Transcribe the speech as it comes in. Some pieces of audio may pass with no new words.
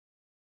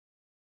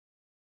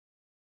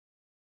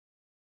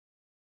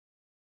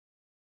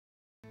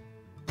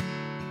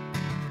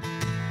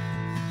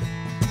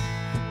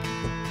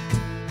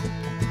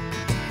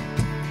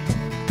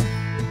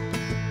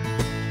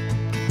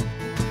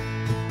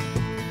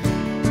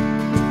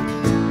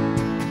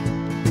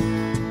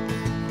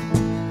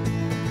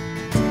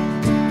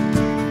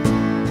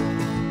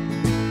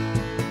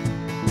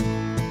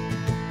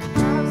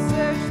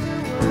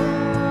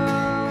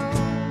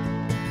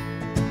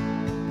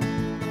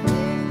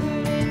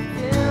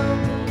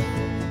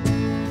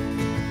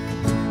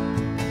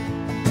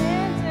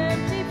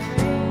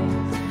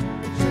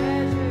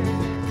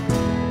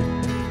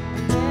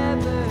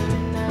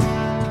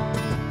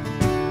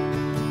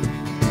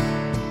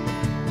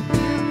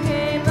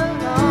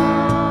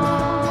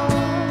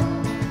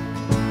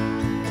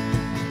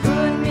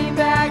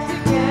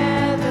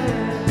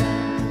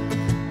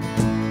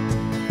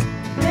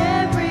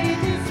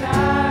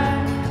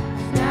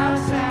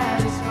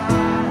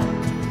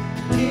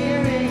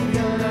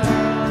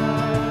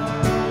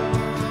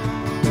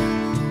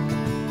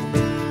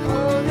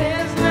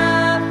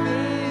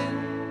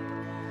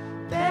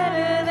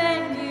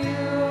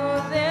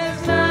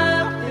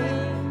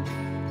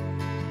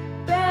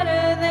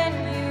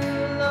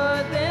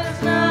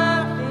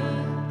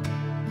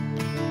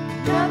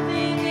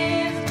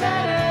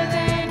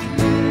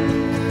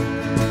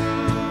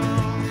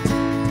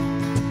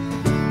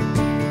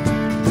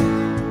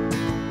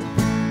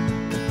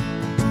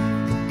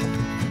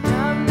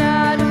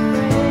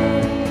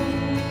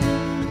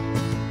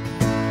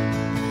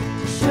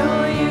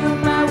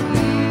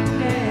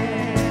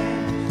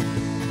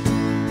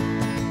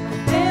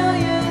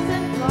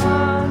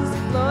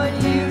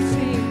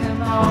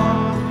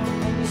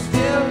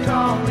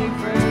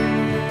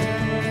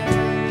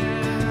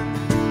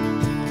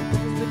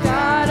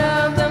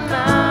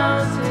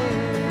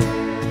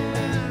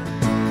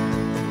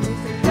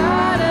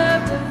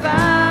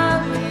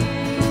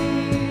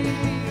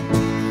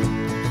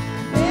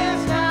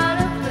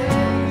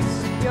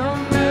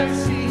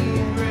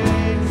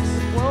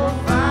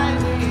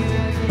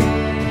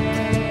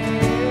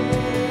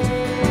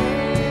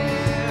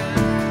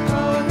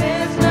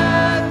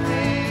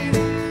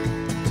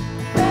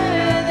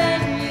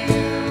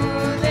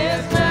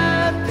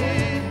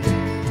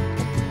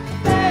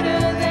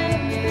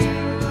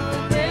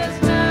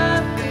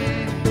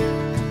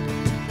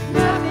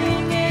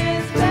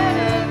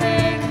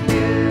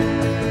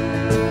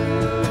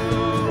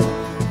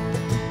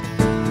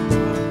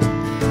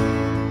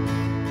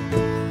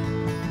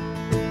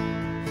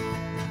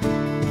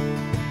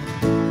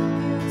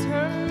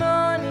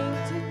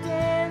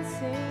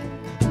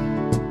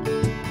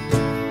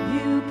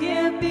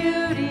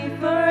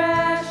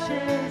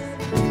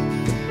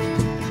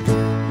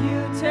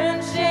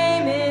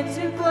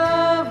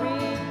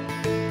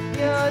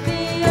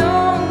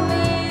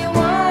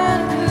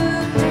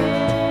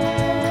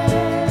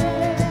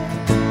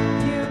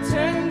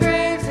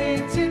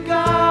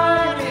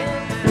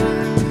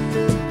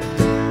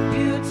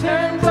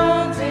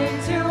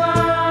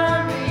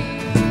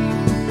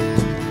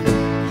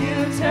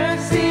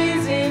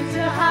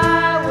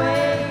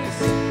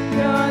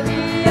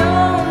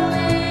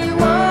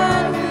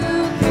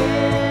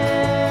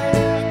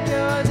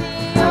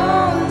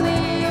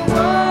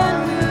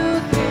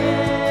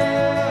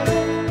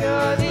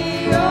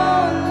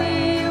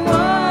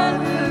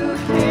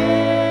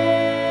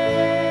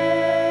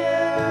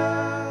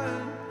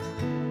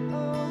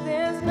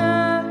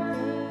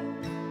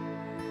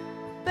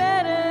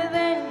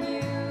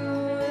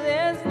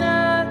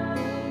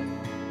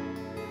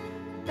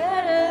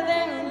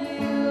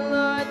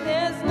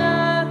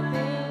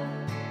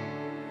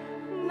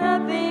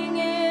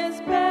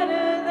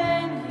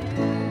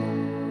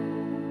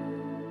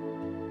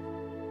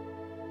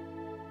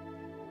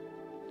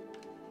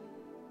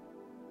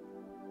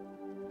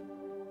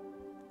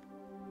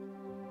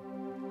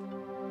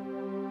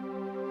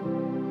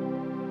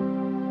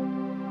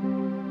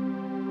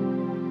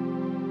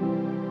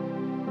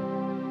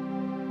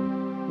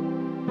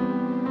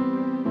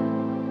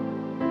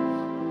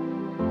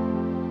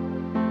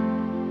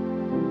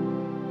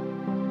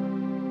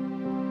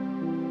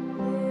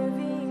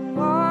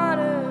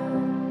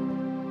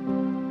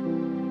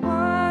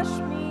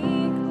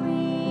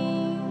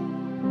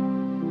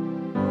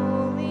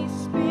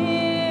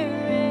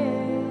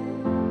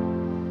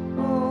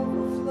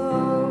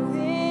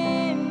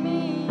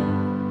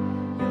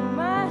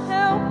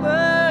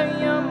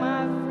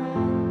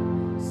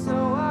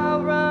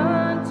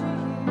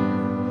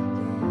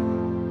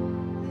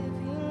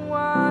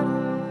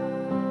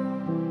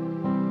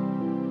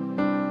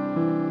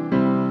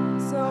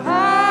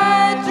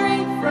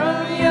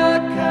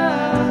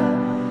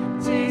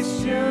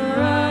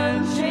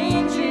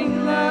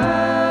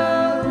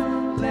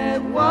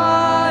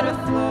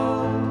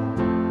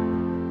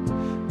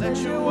Let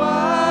your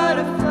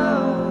water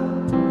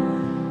flow.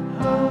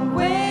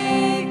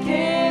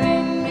 Awaken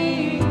in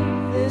me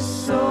this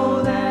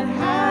soul that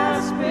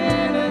has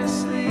been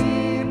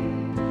asleep.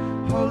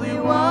 Holy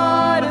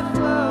water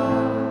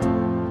flow.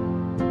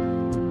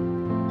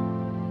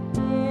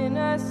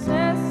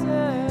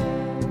 Intercessor,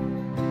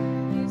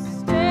 you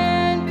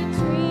stand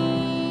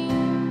between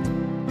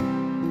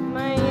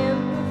my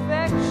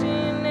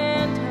imperfection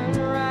and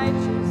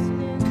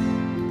unrighteousness.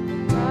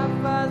 My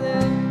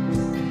Father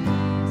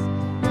sees,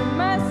 and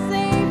my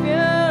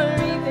Savior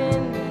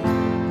even then.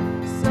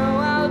 So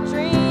I'll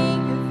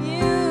drink of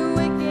you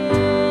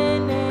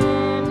again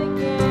and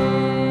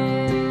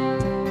again.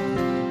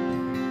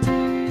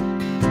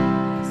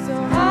 So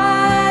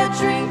I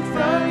drink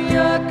from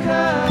your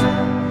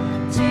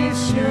cup,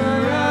 taste your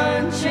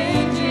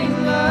unchanging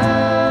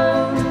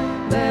love.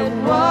 Let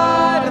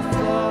water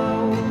flow.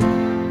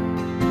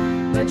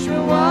 Let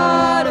your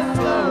water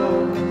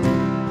flow.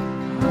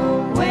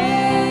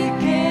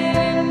 Awaken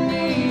in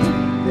me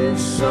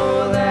this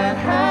soul that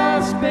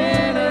has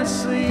been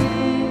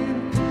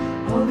asleep.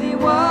 Holy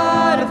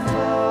water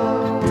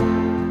flow.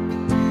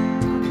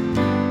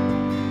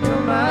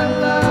 You're my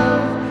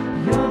love,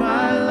 you're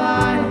my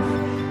life.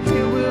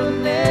 You will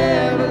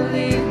never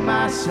leave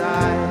my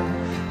side.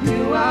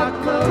 You are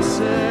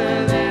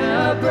closer than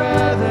a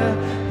brother.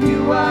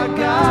 You are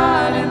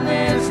God and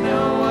there's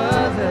no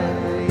other.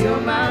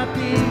 You're my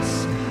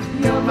peace,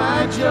 you're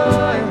my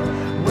joy.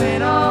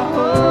 When all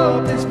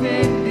hope has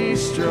been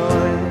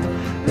destroyed,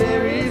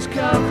 there is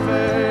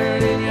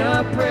comfort in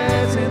your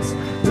presence.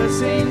 The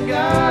same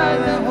God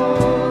that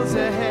holds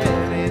the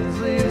heavens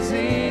lives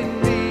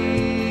in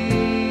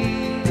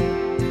me.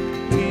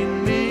 In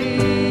me.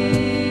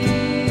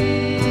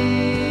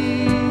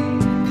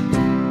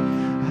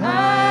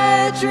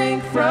 I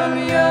drink from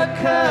your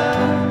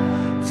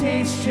cup,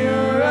 taste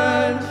your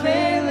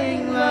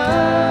unfailing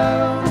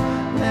love.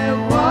 Let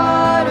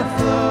water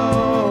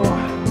flow.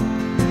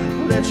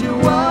 Let your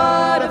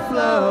water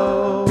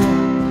flow.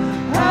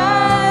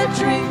 I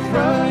drink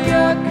from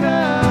your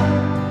cup,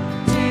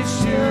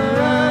 taste your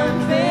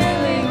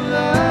unfailing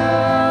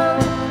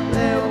love.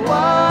 Let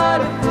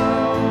water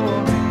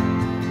flow.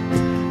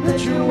 Let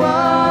your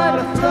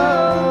water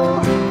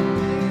flow.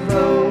 You've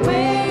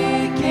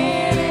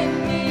awakened in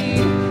me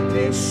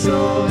this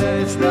soul that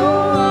is no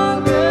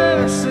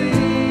longer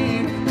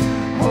asleep.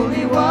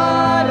 Holy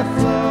water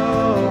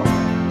flow.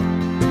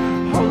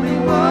 Holy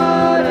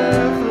water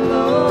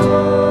flow.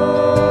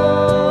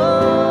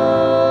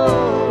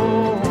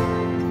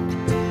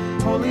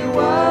 Holy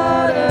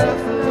water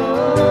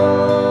flow.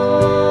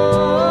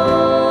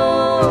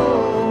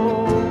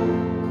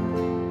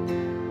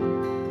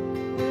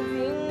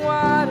 Living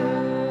water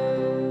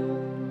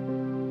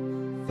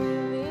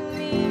filling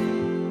me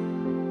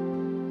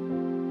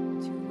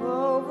to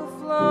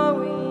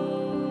overflowing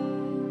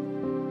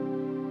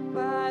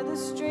by the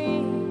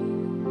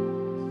streams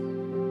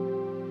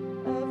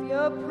of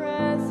your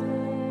presence.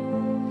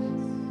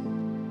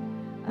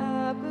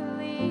 I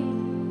believe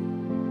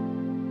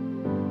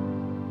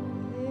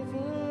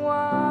living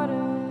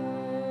water.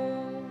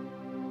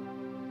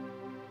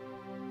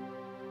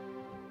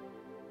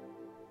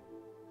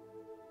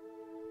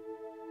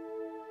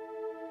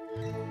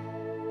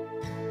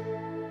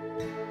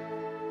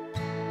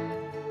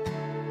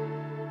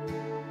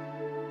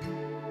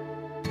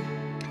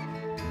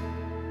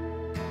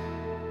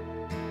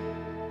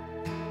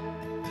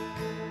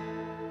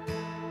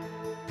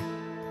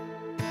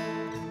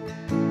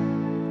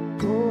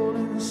 Gold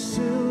and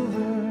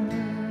silver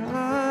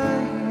I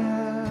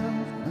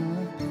have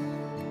none.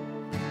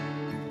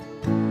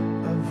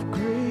 Of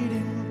great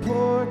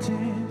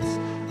importance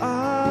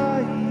I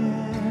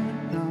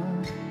am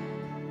none.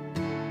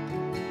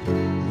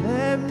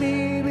 Let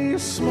me be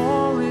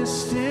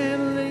smallest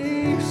and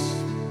least.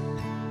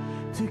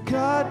 To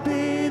God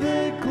be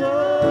the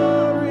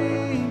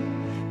glory.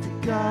 To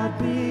God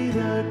be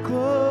the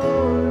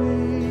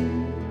glory.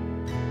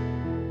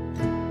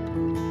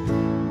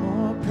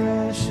 More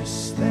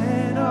precious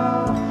than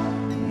all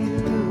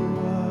you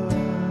are.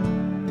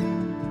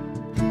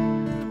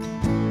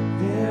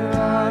 There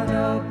are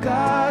no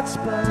gods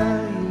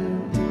but you.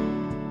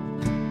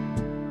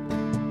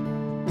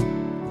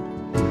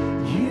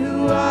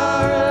 You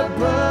are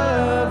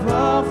above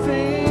all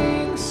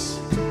things.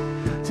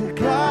 To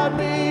God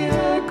be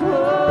the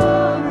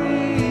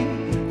glory.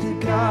 To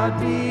God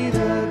be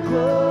the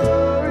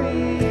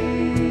glory.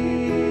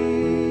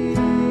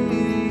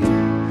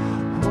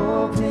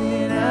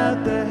 Open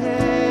up the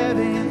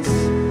heavens,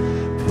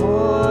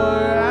 pour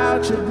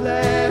out your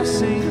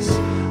blessings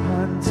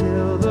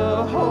until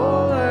the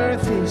whole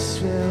earth is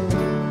filled.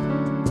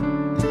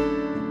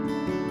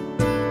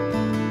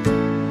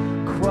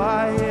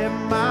 Quiet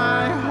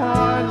my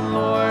heart,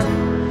 Lord,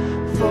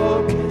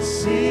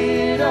 focus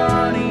it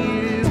on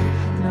you,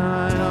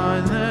 not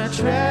on the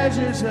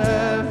treasures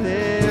of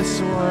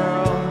this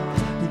world.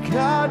 To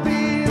God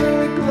be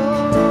the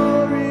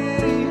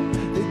glory.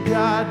 To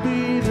God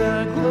be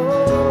the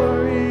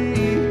glory.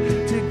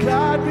 To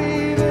God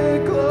be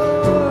the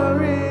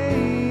glory.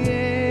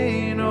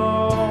 In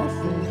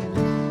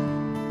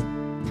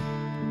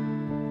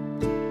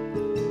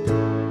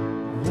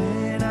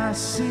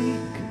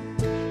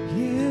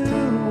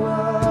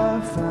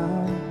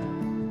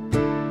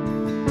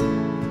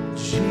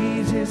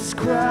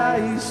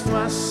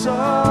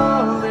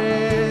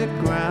solid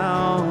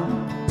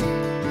ground.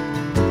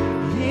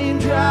 In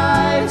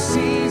dry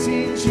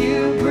seasons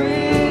you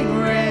bring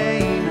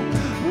rain,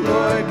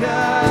 Lord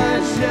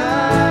God,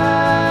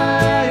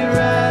 Jireh,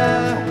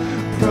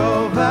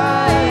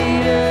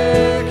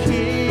 provider,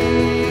 King.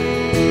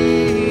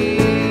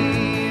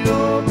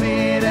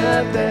 Open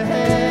up the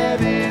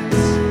heavens,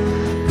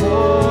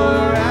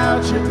 pour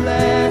out your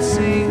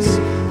blessings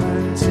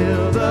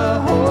until the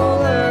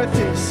whole earth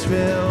is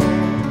filled.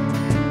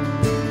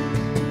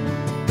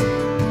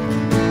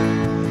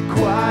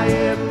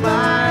 Quiet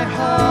my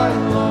heart,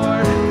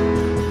 Lord,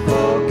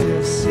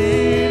 focus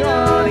it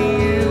on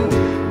you,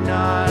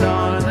 not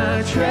on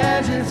the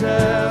treasures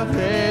of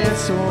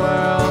this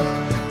world.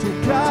 To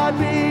God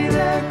be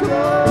the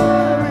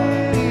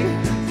glory,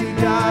 to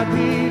God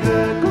be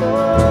the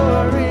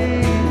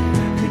glory,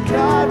 to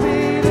God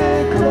be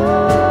the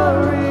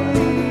glory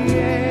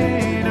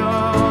in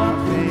all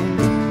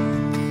things.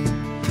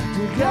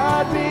 To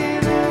God be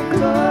the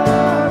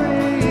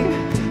glory,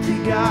 to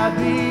God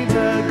be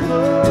the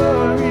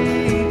glory,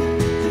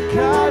 to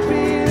God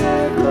be the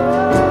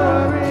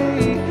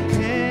glory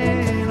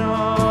in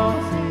all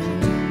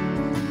things.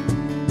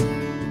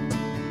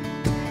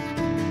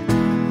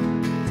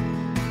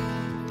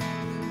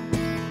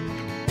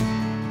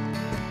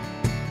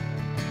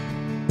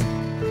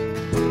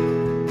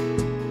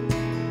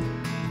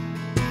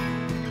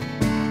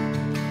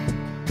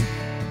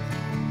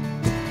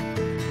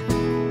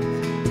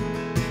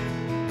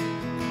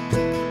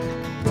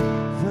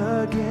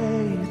 The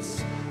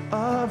gates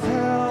of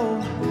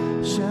hell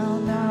shall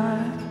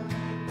not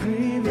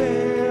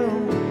prevail.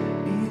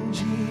 In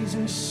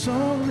Jesus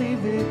only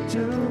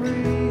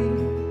victory.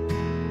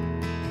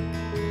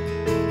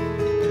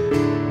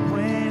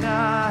 When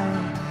I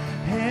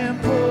am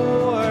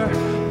poor,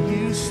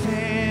 you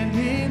stand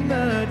in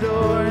the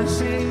door and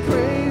sing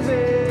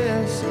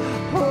praises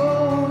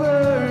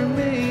over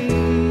me.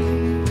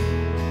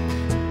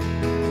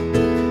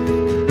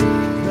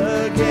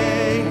 The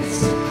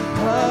gates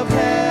of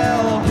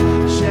hell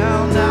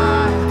shall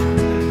not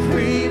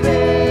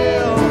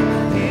prevail.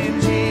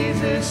 In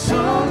Jesus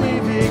only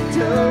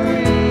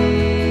victory.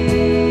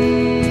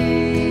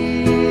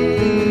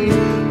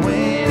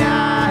 When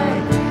I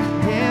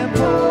am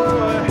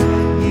poor,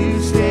 you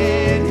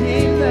stand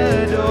in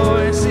the door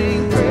and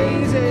sing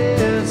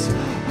praises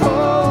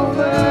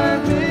over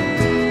me.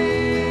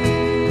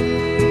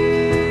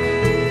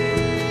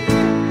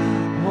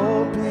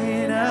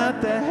 Open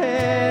up the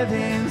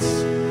heavens,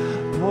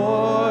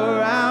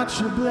 pour out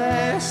your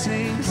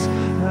blessings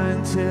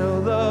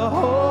until the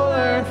whole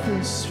earth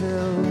is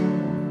filled.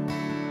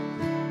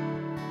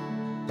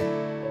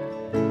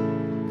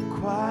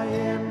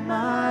 Quiet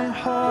my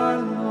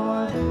heart,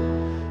 Lord,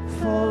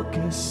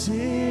 focus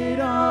it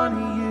on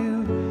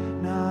you,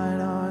 not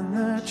on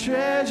the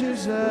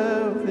treasures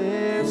of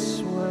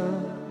this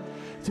world.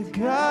 To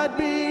God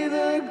be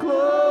the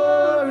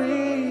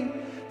glory,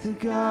 to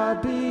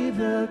God be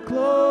the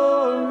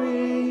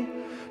glory,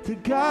 to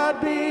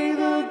God be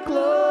the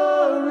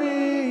glory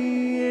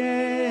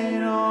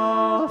in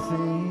all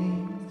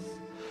things.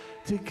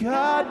 To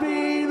God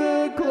be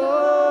the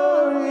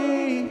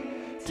glory,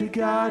 to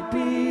God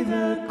be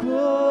the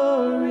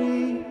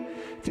glory,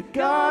 to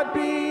God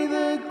be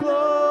the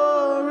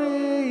glory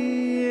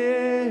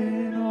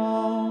in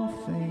all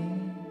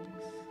things.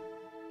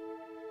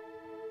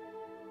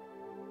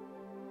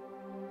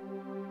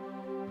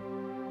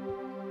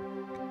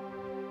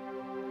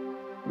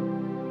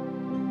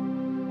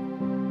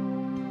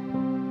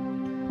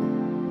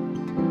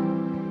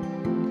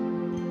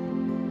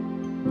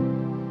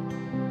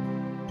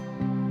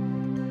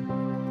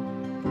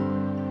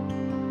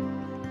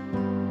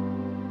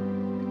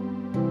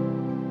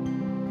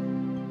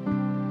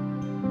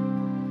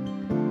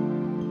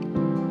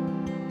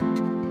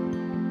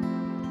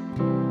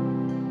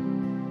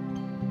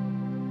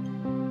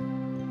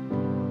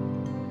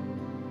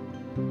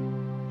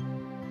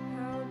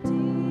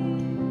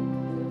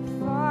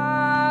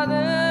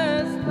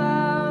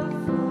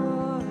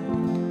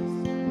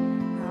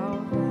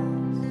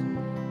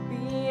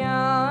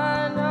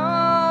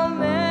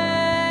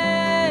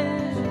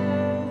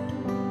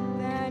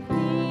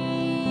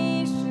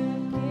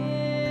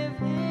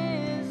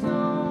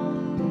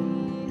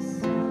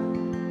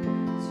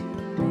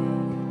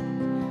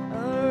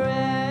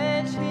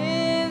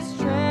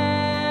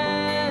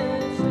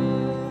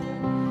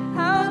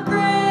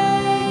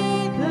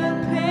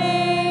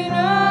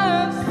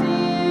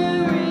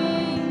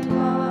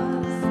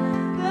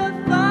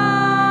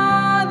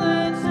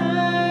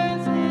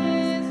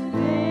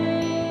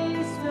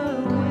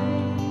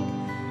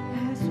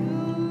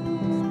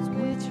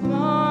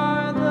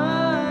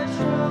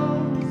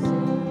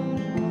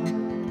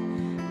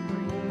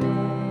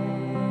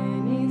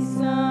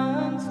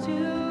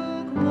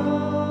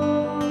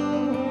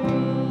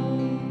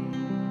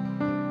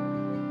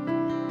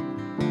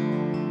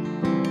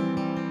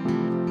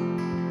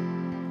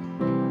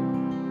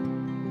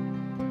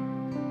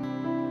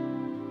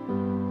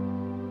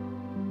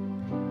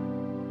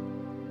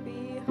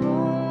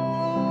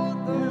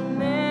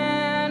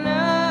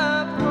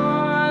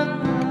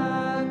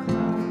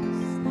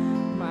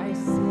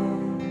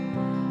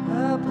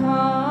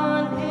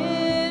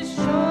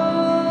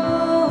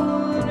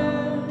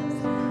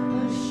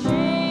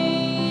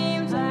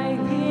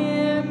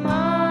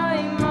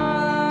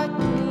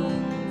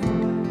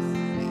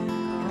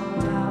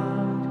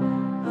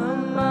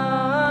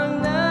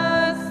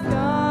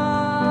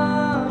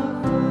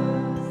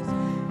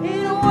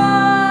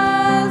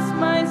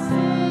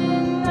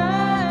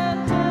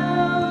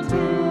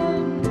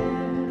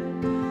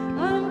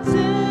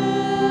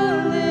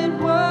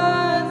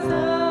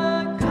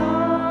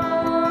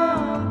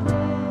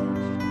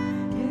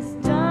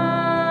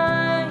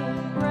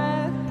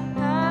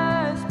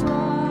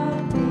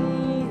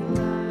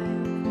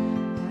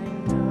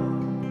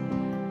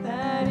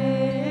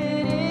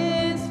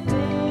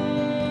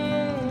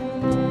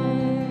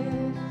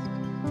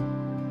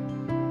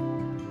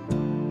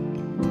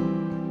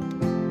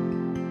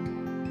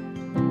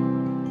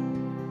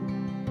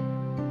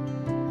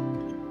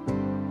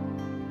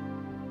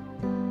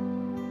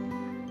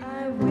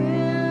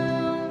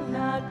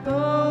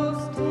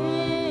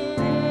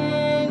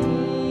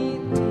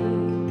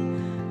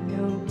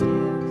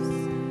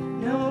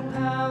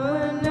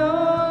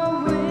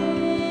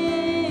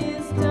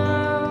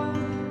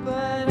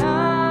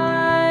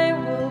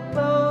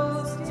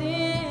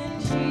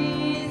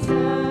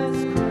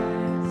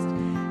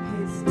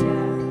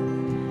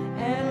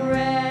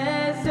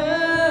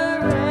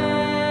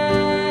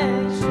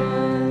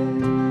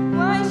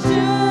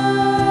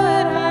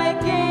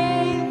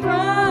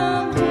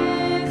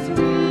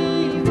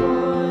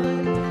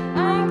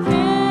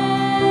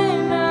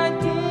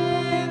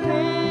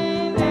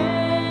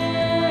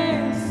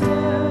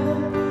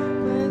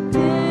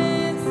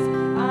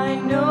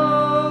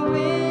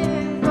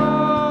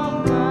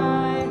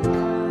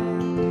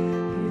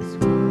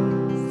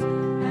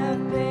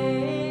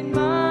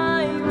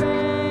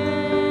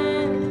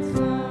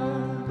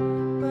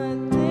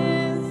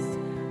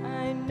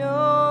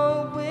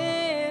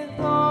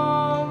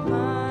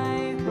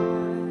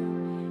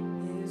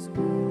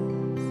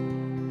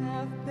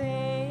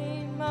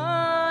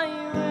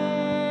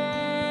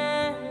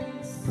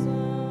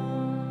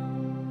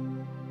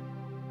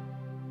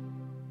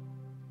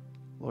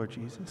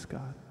 Jesus,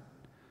 God.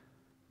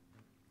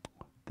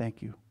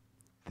 Thank you.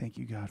 Thank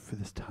you, God, for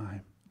this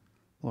time,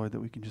 Lord, that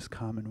we can just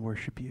come and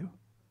worship you.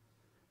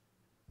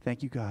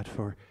 Thank you, God,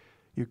 for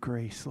your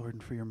grace, Lord,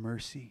 and for your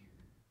mercy.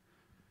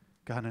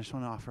 God, and I just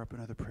want to offer up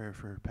another prayer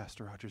for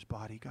Pastor Roger's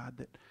body, God,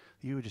 that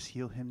you would just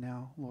heal him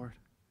now, Lord.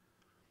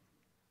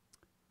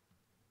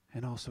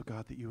 And also,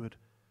 God, that you would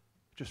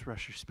just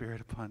rush your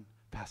spirit upon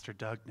Pastor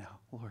Doug now,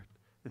 Lord.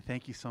 And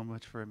thank you so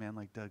much for a man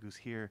like Doug who's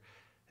here,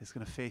 is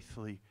going to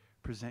faithfully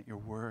present your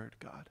word,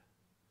 God.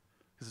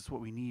 Because it's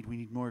what we need. We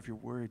need more of your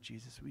word,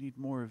 Jesus. We need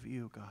more of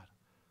you, God.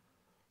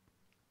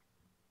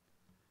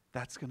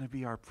 That's going to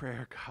be our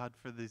prayer, God,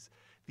 for these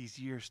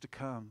years to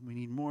come. We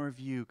need more of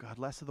you, God.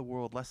 Less of the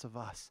world, less of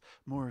us.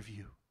 More of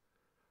you.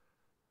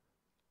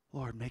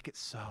 Lord, make it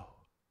so.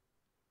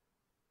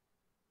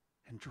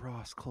 And draw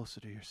us closer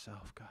to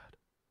yourself, God.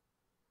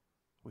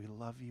 We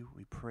love you.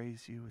 We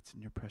praise you. It's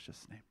in your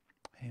precious name.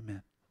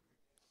 Amen.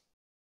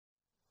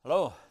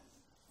 Hello.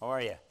 How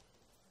are you?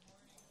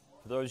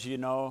 For those of you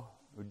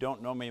who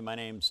don't know me, my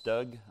name's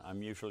Doug.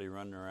 I'm usually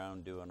running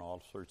around doing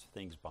all sorts of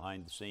things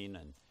behind the scene,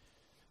 and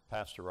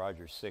Pastor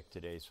Roger's sick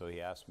today, so he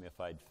asked me if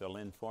I'd fill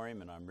in for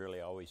him, and I'm really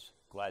always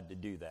glad to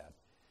do that.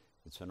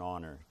 It's an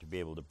honor to be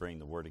able to bring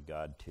the Word of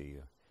God to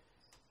you.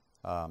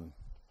 I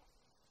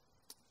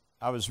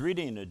was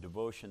reading a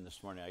devotion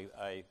this morning.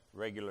 I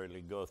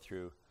regularly go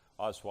through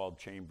Oswald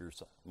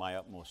Chambers' My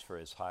Utmost for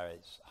His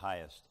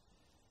Highest.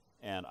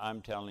 And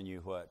I'm telling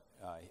you what,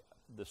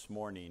 this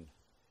morning,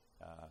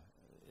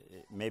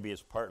 maybe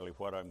it's partly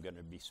what I'm going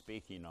to be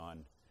speaking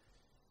on,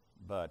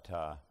 but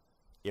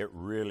it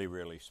really,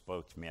 really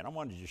spoke to me. And I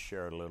wanted to just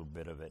share a little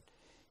bit of it.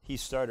 He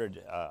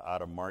started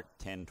out of Mark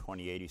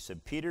 10:28. He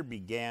said, Peter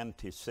began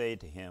to say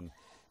to him,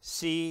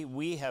 "See,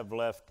 we have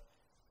left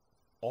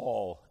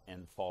all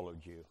and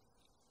followed you."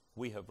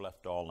 We have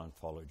left all and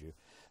followed you.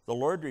 The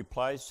Lord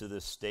replies to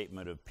this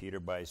statement of Peter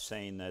by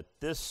saying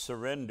that this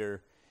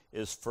surrender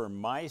is for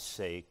my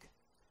sake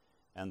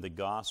and the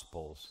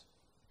gospel's.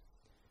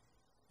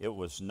 It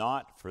was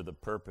not for the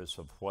purpose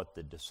of what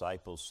the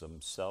disciples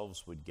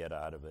themselves would get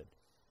out of it.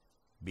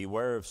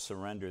 Beware of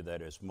surrender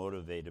that is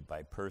motivated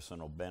by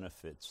personal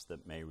benefits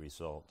that may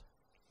result.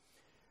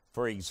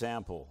 For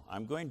example,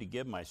 I'm going to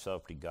give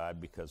myself to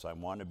God because I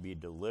want to be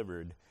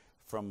delivered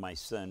from my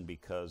sin,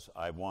 because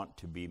I want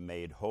to be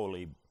made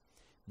holy.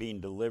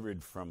 Being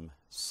delivered from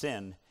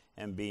sin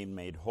and being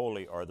made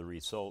holy are the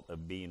result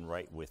of being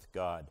right with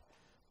God.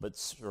 But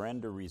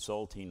surrender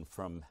resulting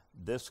from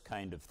this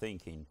kind of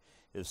thinking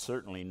is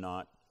certainly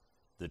not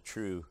the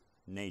true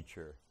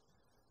nature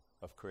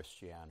of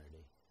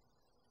Christianity.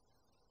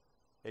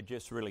 It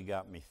just really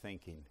got me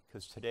thinking,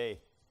 because today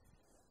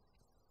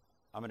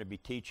I'm going to be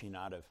teaching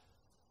out of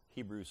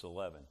Hebrews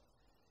 11.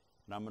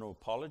 And I'm going to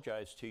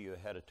apologize to you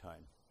ahead of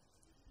time.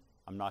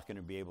 I'm not going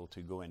to be able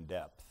to go in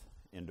depth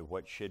into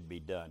what should be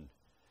done,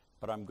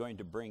 but I'm going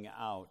to bring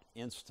out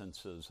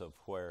instances of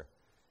where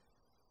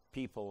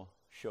people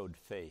showed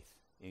faith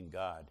in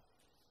God.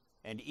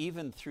 And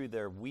even through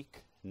their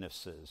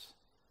weaknesses,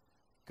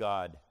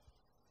 God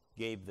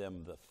gave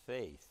them the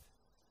faith.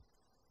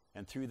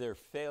 And through their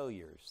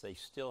failures, they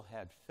still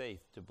had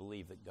faith to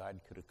believe that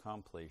God could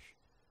accomplish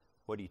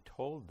what he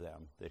told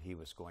them that he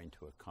was going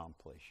to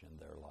accomplish in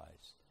their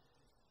lives.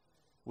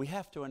 We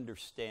have to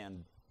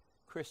understand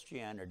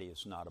Christianity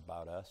is not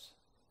about us.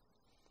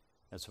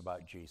 It's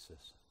about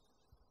Jesus.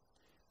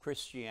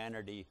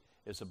 Christianity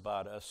is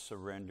about us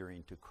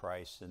surrendering to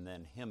Christ and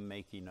then him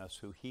making us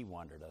who he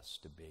wanted us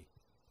to be.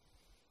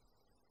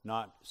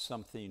 Not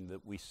something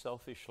that we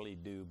selfishly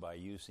do by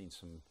using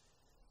some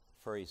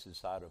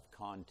phrases out of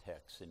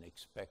context and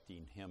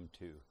expecting him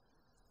to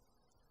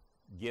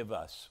give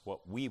us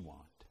what we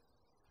want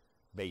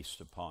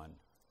based upon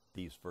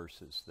these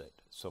verses that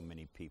so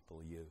many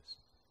people use.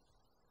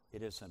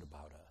 It isn't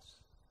about us.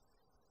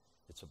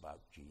 It's about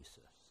Jesus.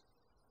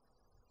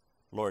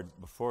 Lord,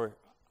 before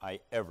I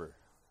ever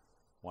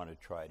want to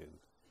try to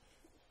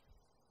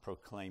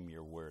proclaim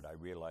your word, I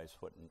realize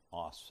what an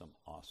awesome,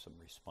 awesome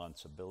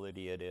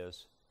responsibility it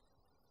is.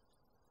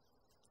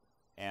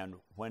 And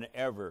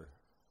whenever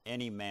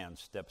any man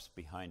steps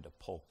behind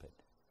a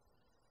pulpit,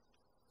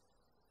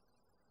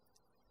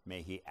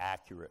 may he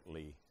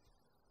accurately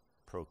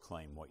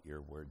proclaim what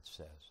your word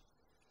says.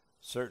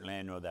 Certainly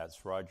I know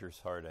that's Roger's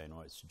heart. I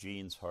know it's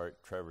Jean's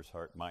heart, Trevor's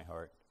heart, my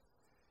heart.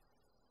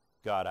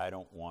 God, I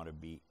don't want to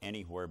be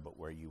anywhere but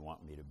where you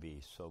want me to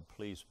be. So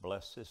please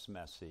bless this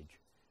message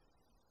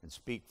and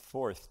speak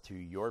forth to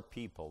your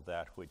people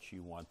that which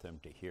you want them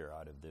to hear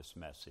out of this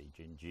message.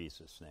 In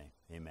Jesus' name,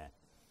 amen.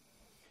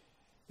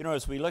 You know,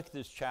 as we look at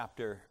this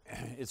chapter,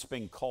 it's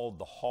been called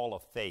the Hall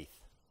of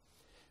Faith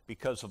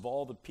because of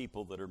all the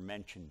people that are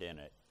mentioned in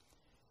it.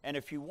 And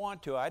if you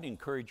want to, I'd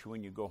encourage you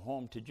when you go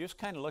home to just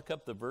kind of look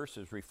up the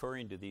verses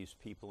referring to these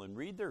people and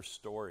read their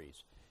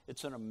stories.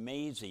 It's an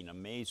amazing,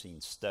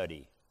 amazing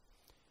study.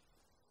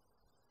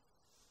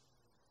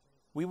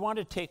 We want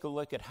to take a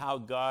look at how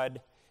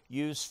God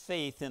used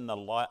faith in the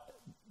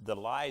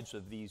lives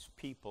of these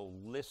people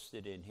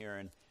listed in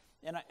here.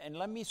 And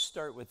let me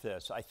start with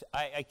this.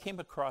 I came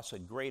across a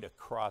great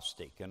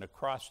acrostic. An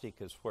acrostic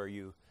is where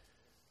you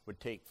would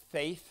take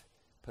faith,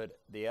 put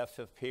the F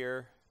up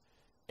here,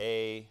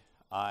 A-I-T-H,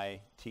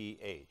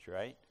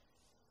 right?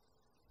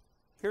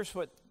 Here's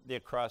what the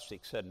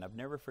acrostic said, and I've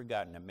never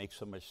forgotten. It makes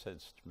so much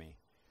sense to me.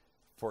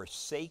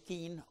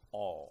 Forsaking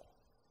all,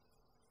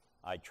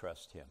 I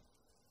trust him.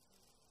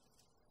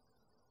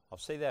 I'll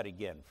say that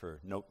again for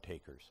note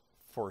takers.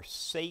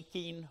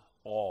 Forsaking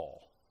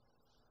all,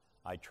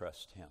 I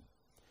trust him.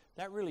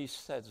 That really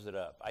sets it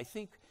up. I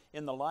think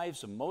in the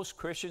lives of most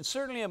Christians,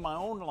 certainly in my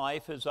own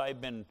life as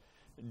I've been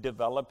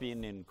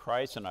developing in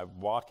Christ and I'm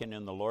walking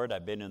in the Lord,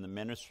 I've been in the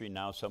ministry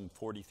now some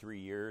 43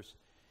 years.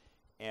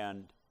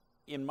 And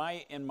in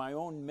my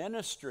own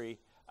ministry,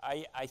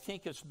 I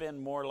think it's been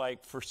more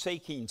like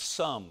forsaking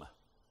some,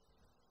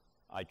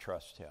 I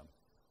trust him.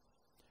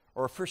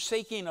 Or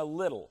forsaking a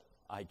little,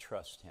 I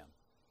trust him.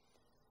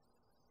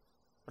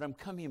 But I'm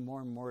coming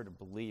more and more to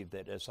believe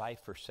that as I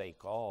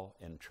forsake all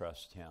and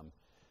trust him,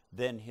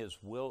 then his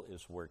will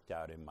is worked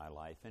out in my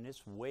life, and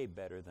it's way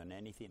better than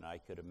anything I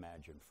could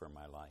imagine for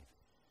my life.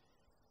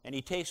 And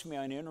he takes me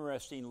on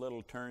interesting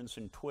little turns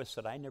and twists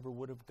that I never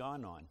would have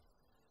gone on.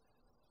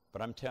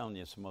 But I'm telling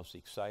you, it's the most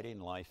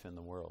exciting life in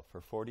the world. For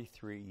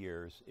 43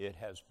 years, it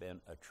has been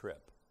a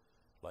trip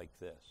like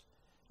this.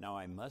 Now,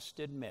 I must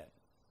admit,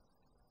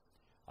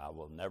 I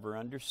will never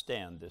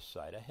understand this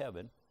side of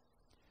heaven,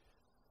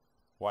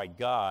 why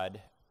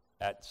God,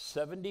 at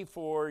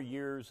 74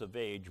 years of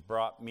age,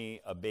 brought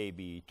me a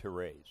baby to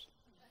raise.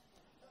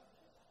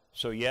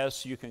 So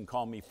yes, you can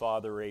call me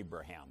Father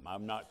Abraham.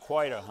 I'm not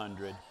quite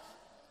 100,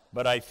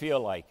 but I feel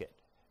like it.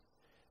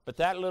 But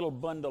that little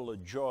bundle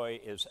of joy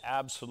is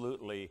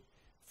absolutely,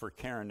 for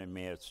Karen and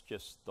me, it's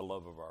just the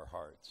love of our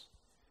hearts.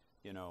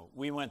 You know,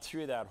 we went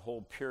through that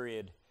whole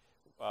period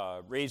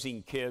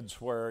raising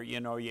kids where, you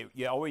know, you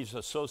always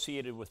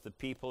associated with the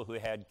people who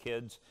had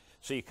kids,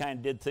 so you kind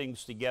of did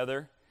things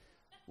together.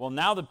 Well,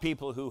 now the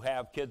people who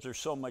have kids are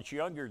so much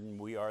younger than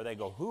we are, they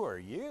go, who are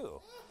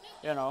you?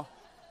 You know,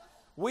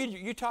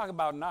 you talk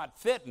about not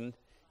fitting,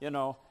 you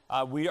know,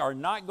 we are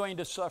not going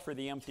to suffer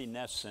the empty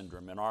nest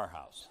syndrome in our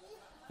house,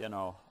 you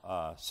know.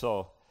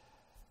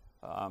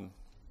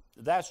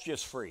 That's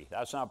just free.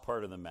 That's not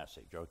part of the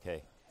message,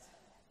 okay?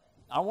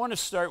 I want to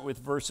start with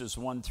verses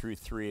 1 through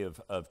 3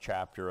 of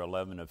chapter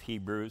 11 of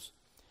Hebrews.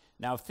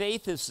 Now,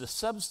 faith is the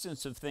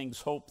substance of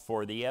things hoped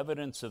for, the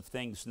evidence of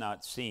things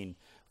not seen.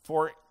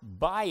 For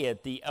by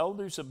it the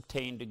elders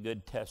obtained a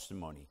good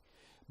testimony.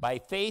 By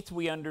faith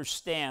we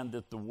understand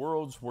that the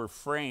worlds were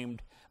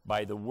framed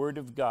by the word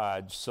of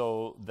God,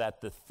 so that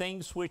the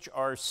things which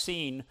are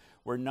seen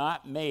were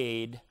not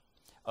made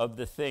of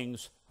the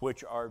things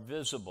which are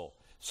visible.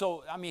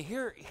 So, I mean,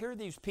 here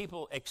these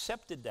people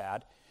accepted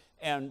that,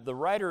 and the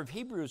writer of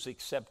Hebrews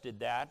accepted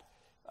that.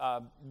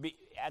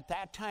 At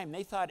that time,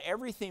 they thought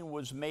everything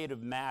was made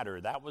of matter.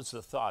 That was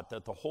the thought,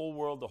 that the whole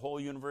world, the whole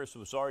universe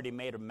was already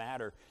made of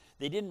matter.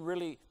 They didn't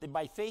really,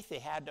 by faith, they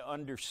had to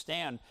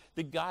understand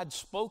that God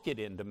spoke it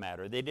into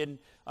matter. They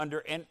didn't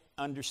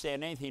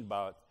understand anything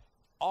about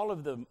all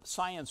of the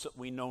science that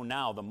we know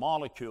now, the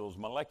molecules,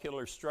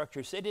 molecular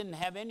structures. They didn't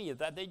have any of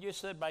that. They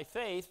just said by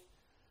faith,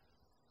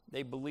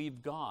 they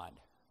believed God.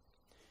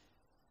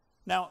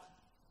 Now,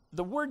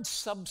 the word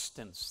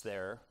substance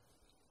there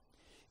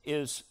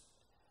is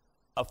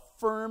a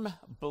firm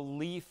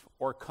belief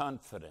or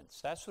confidence.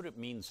 That's what it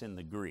means in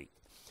the Greek.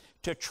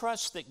 To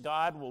trust that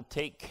God will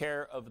take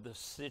care of the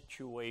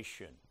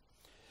situation.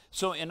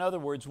 So in other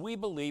words, we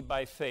believe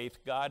by faith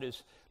God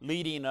is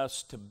leading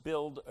us to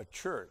build a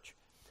church.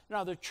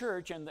 Now the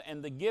church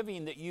and the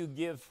giving that you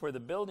give for the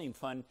building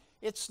fund,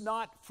 it's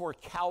not for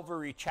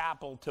Calvary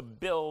Chapel to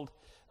build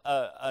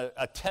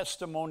a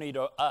testimony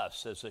to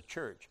us as a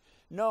church.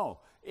 No,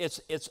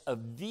 it's a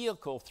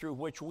vehicle through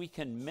which we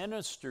can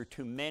minister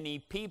to many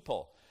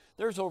people.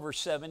 There's over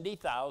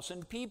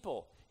 70,000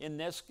 people in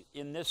this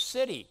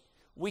city.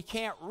 We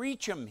can't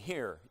reach them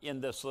here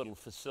in this little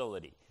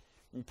facility.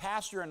 And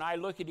Pastor and I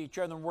look at each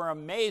other and we're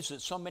amazed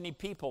that so many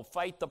people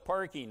fight the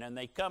parking and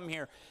they come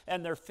here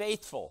and they're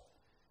faithful.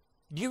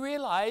 Do you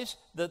realize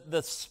that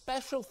the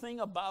special thing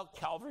about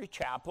Calvary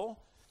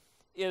Chapel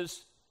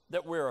is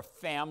that we're a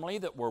family,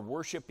 that we're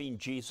worshiping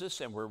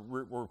Jesus and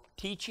we're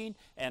teaching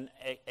and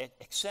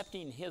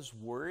accepting his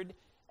word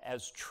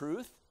as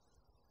truth?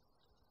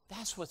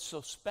 That's what's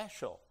so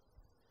special.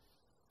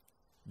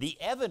 The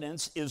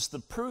evidence is the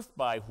proof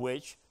by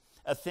which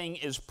a thing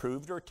is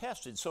proved or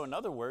tested. So in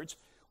other words,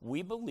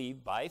 we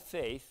believe by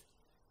faith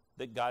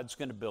that God's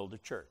going to build a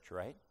church,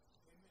 right?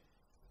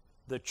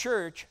 The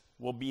church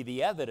will be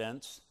the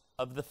evidence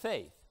of the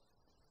faith.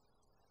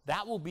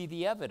 That will be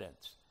the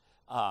evidence.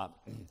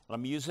 Let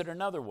me use it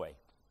another way.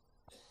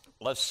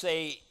 Let's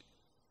say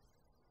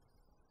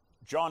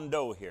John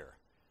Doe here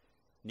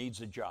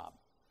needs a job.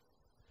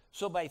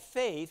 So by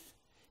faith,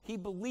 he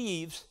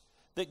believes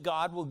that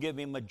God will give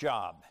him a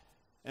job.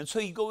 And so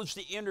he goes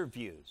to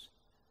interviews.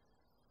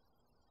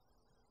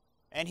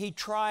 And he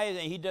tries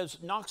and he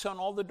knocks on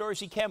all the doors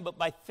he can, but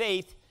by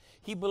faith,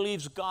 He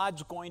believes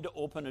God's going to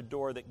open a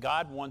door that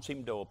God wants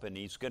him to open.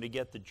 He's going to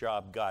get the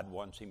job God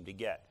wants him to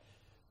get.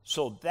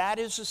 So that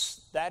is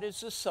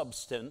a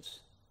substance.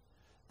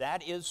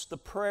 That is the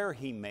prayer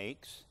he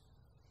makes.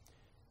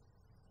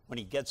 When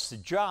he gets the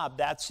job,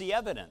 that's the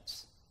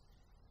evidence.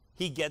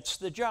 He gets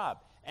the job.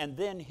 And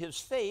then his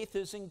faith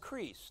is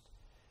increased.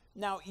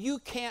 Now, you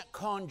can't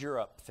conjure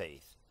up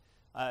faith.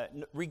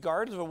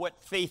 Regardless of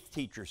what faith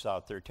teachers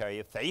out there tell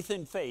you, faith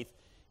in faith,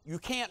 you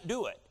can't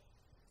do it,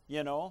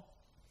 you know.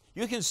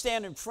 You can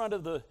stand in front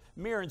of the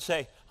mirror and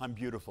say, I'm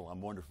beautiful,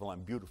 I'm wonderful,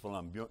 I'm beautiful,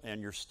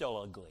 and you're still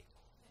ugly.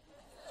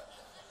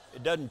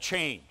 It doesn't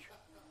change,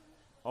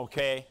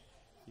 okay?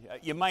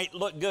 You might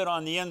look good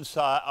on the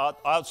inside,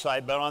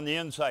 outside, but on the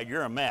inside,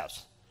 you're a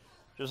mess,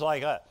 just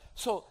like that.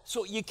 So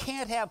you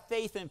can't have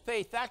faith in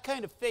faith. That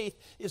kind of faith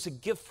is a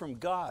gift from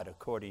God,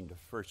 according to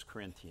 1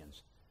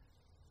 Corinthians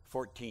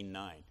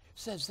 14:9. It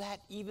says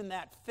that even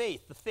that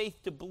faith, the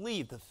faith to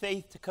believe, the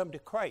faith to come to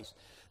Christ,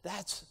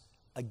 that's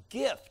a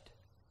gift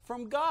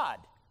from God.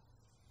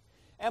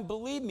 And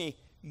believe me,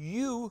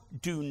 you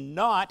do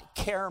not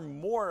care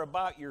more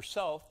about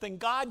yourself than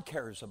God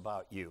cares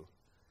about you.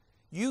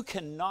 You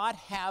cannot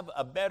have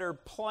a better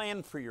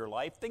plan for your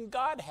life than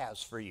God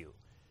has for you.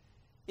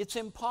 It's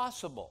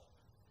impossible.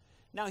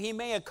 Now, he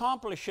may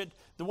accomplish it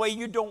the way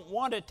you don't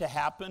want it to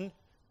happen,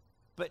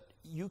 but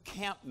you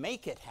can't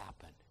make it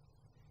happen.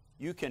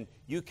 You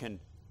can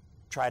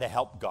try to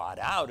help God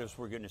out, as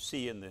we're going to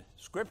see in the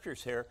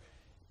scriptures here.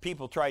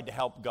 People tried to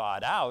help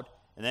God out,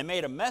 and they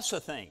made a mess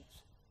of things.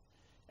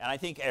 And I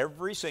think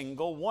every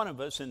single one of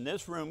us in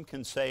this room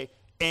can say,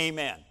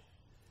 amen.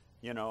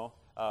 You know,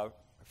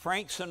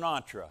 Frank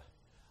Sinatra,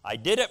 I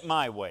did it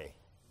my way.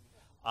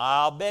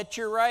 I'll bet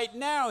you right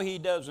now he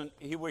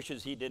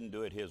wishes he didn't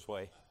do it his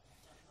way.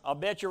 I'll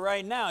bet you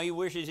right now he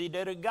wishes he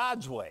did it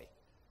God's way.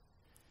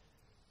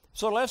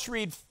 So let's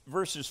read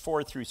verses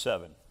 4 through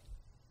 7.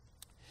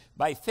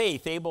 By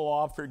faith, Abel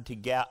offered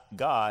to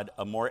God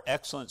a more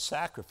excellent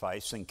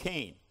sacrifice than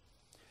Cain,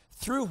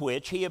 through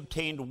which he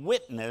obtained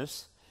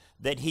witness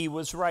that he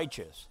was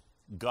righteous,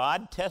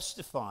 God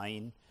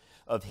testifying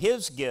of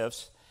his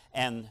gifts,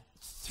 and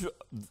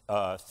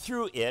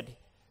through it,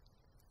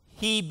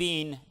 he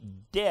being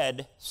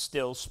dead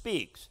still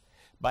speaks.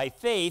 By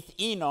faith,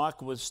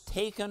 Enoch was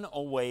taken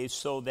away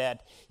so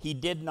that he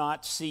did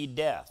not see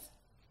death,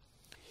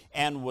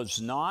 and was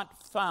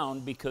not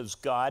found because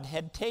God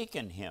had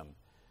taken him.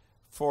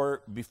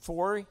 For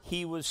before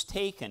he was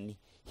taken,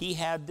 he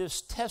had this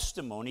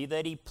testimony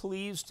that he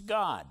pleased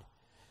God.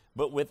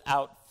 But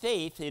without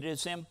faith, it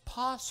is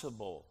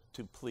impossible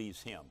to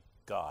please him,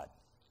 God.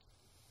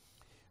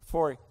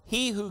 For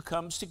he who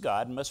comes to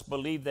God must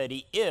believe that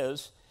he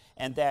is,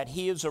 and that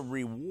he is a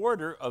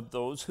rewarder of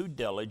those who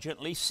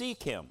diligently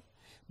seek him.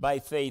 By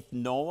faith,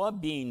 Noah,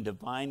 being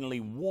divinely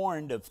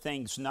warned of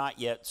things not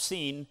yet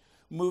seen,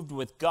 moved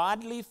with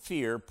godly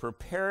fear,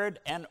 prepared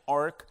an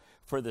ark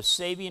for the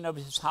saving of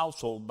his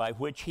household, by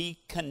which he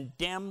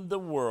condemned the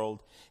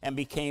world and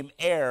became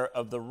heir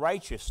of the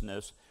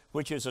righteousness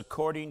which is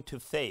according to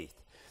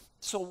faith.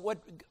 So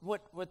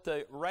what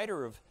the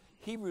writer of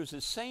Hebrews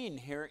is saying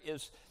here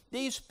is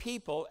these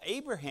people,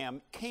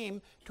 Abraham,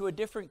 came to a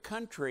different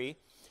country.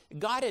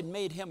 God had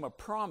made him a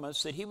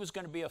promise that he was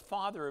going to be a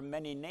father of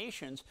many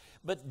nations,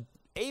 but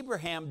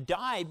Abraham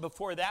died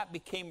before that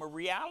became a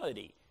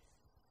reality.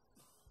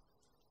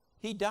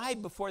 He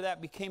died before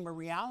that became a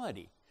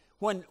reality.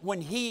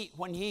 When he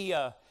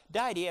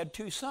died, he had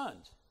two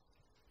sons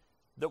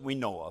that we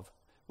know of.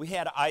 We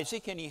had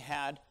Isaac and he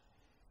had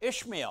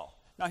Ishmael.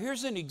 Now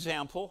here's an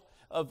example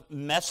of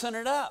messing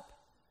it up.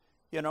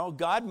 You know,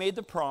 God made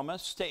the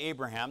promise to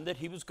Abraham that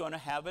he was going to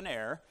have an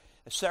heir.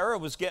 Sarah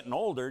was getting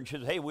older, and she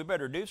said, hey, we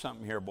better do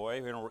something here, boy.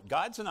 You know,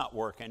 God's not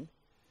working.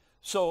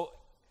 So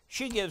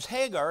she gives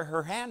Hagar,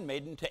 her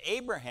handmaiden, to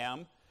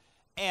Abraham,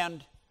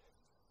 and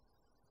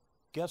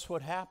guess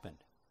what happened?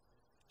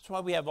 That's why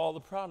we have all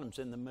the problems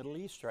in the Middle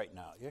East right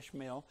now.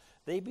 Ishmael,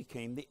 they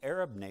became the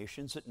Arab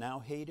nations that now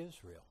hate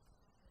Israel.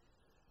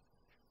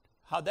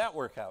 How'd that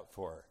work out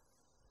for her?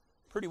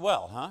 Pretty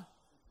well, huh?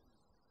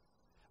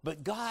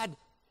 But God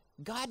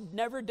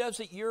never does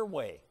it your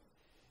way.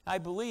 I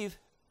believe,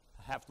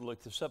 I have to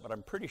look this up, but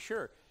I'm pretty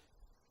sure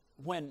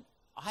when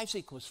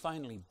Isaac was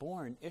finally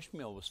born,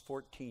 Ishmael was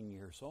 14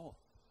 years old.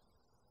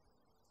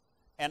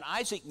 And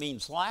Isaac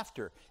means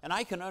laughter. And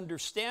I can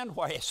understand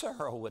why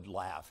Sarah would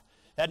laugh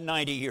at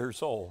 90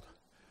 years old,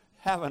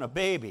 having a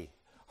baby.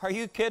 Are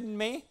you kidding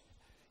me?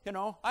 You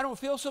know, I don't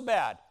feel so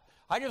bad.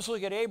 I just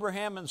look at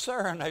Abraham and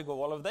Sarah and I go,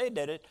 well, if they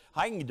did it,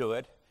 I can do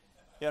it.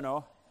 You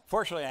know,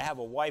 fortunately, I have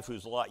a wife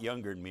who's a lot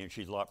younger than me and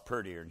she's a lot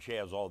prettier and she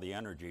has all the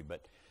energy.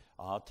 But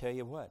I'll tell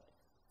you what,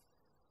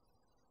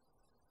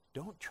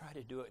 don't try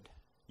to do it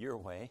your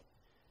way.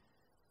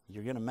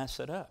 You're going to mess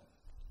it up.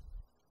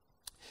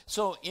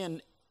 So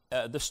in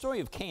the story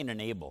of Cain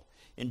and Abel,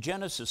 in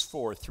Genesis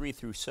 4, 3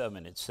 through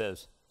 7, it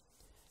says,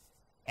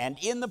 and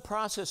in the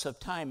process of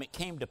time it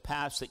came to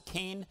pass that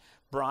Cain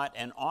brought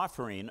an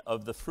offering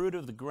of the fruit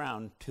of the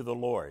ground to the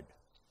Lord.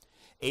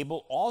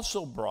 Abel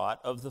also brought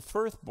of the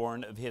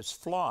firstborn of his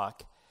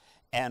flock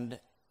and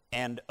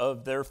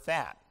of their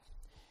fat.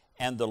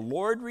 And the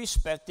Lord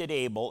respected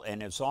Abel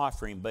and his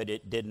offering, but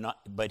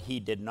he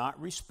did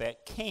not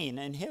respect Cain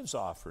and his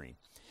offering.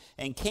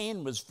 And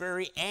Cain was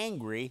very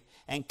angry,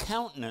 and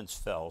countenance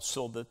fell.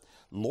 So the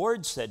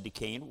Lord said to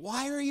Cain,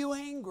 "Why are you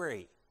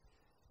angry?"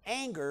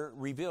 Anger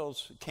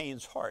reveals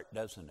Cain's heart,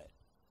 doesn't it?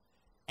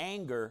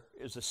 Anger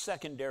is a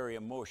secondary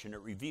emotion.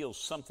 It reveals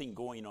something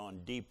going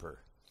on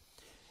deeper.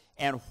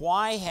 And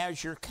why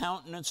has your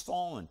countenance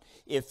fallen?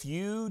 If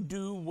you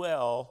do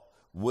well,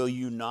 will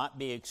you not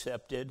be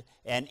accepted?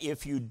 And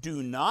if you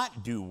do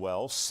not do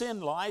well,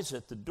 sin lies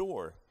at the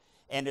door,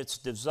 and its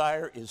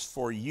desire is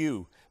for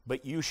you,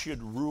 but you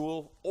should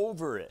rule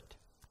over it.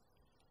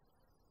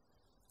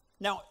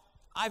 Now,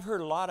 I've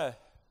heard a lot of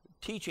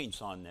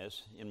teachings on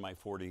this in my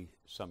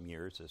 40-some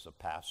years as a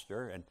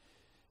pastor,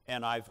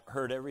 and I've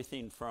heard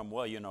everything from,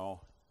 well,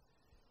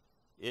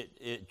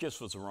 it just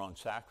was the wrong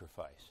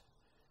sacrifice.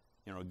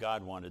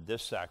 God wanted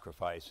this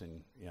sacrifice,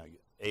 and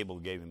Abel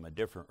gave him a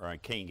different, or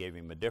Cain gave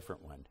him a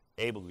different one.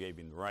 Abel gave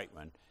him the right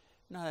one.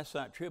 No, that's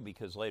not true,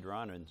 because later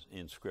on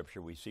in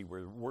Scripture we see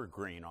we're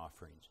grain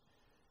offerings,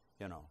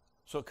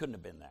 So it couldn't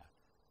have been that.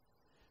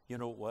 You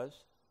know what it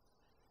was?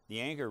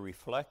 The anger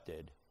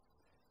reflected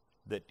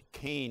that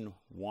Cain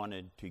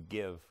wanted to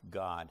give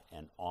God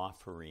an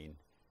offering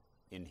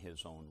in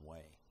his own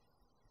way.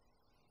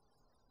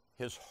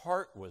 His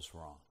heart was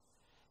wrong.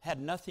 Had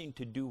nothing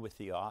to do with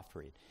the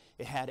offering.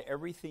 It had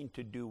everything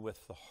to do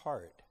with the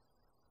heart.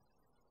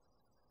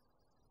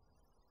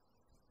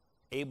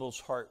 Abel's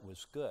heart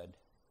was good.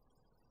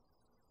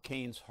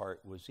 Cain's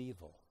heart was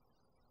evil.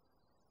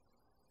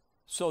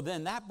 So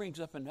then that brings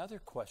up another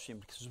question,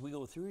 because as we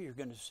go through, you're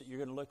going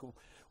to look,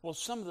 well,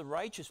 some of the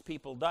righteous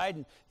people died,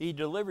 and he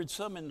delivered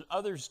some, and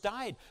others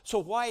died. So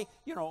why,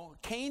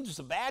 Cain's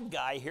the bad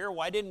guy here.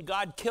 Why didn't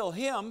God kill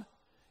him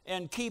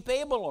and keep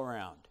Abel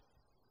around?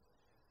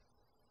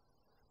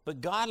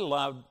 But God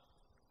allowed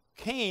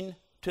Cain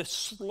to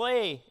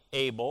slay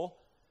Abel,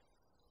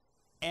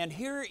 and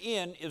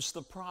herein is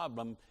the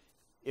problem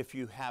if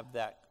you have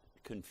that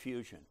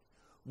confusion.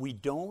 We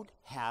don't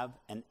have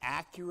an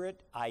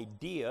accurate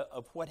idea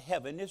of what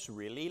heaven is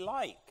really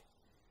like.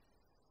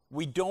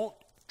 We don't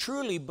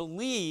truly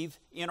believe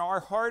in our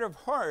heart of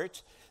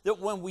hearts that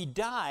when we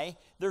die,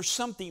 there's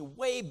something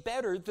way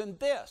better than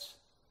this.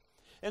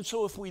 And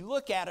so if we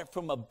look at it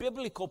from a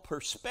biblical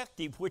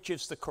perspective, which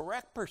is the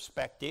correct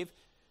perspective,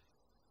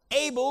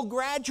 Abel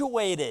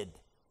graduated.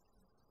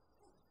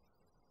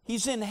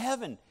 He's in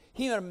heaven.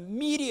 He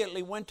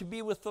immediately went to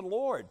be with the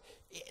Lord.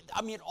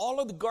 All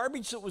of the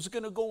garbage that was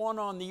going to go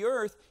on the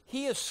earth,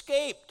 he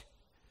escaped.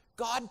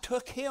 God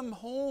took him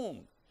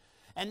home.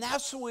 And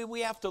that's the way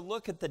we have to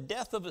look at the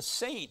death of a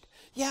saint.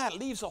 Yeah, it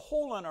leaves a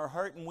hole in our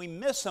heart and we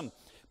miss them.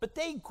 But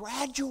they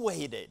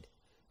graduated.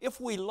 If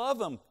we love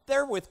them,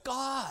 they're with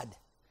God.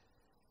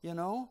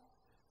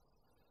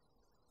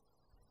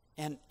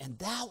 And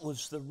that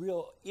was the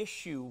real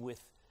issue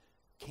with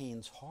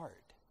Cain's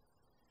heart.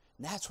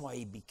 And that's why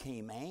he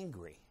became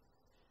angry.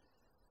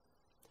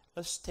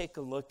 Let's take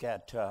a look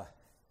at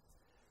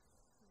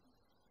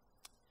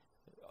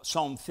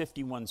Psalm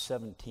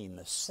 51:17.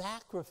 The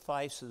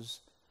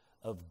sacrifices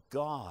of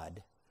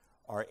God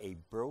are a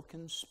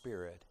broken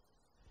spirit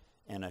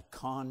and a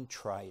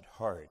contrite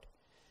heart.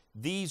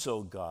 These,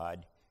 O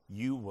God,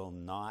 you will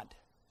not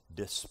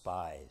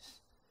despise.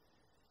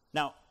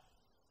 Now,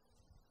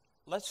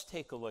 let's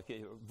take a look at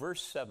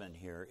verse 7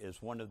 here.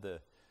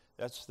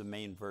 That's the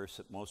main verse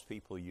that most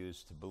people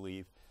use to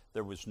believe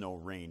there was no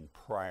rain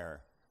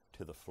prior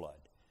to the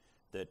flood,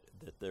 that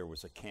there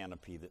was a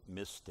canopy that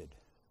misted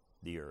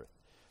the earth.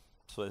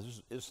 So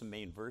this is the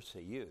main verse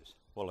they use.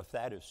 Well, if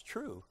that is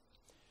true,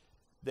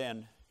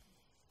 then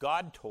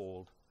God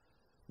told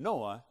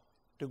Noah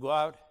to go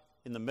out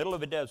in the middle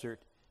of a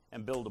desert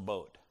and build a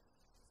boat.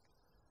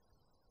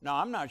 Now,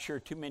 I'm not sure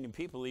too many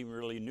people even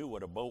really knew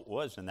what a boat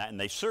was in that, and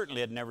they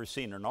certainly had never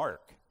seen an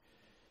ark.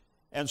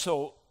 And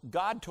so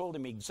God told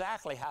him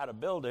exactly how to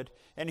build it,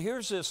 and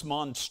here's this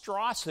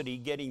monstrosity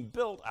getting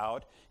built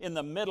out in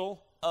the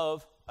middle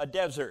of a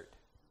desert.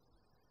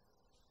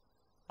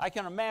 I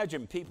can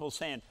imagine people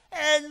saying,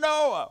 "Hey,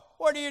 Noah,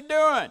 what are you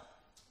doing?"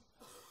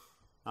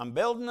 "I'm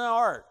building an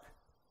ark."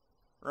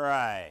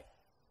 "Right.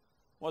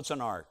 What's an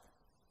ark?"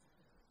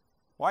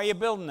 "Why are you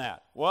building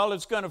that?" "Well,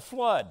 it's going to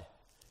flood.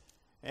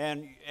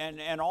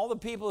 And all the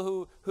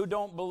people who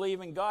don't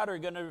believe in God are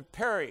going to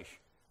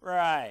perish."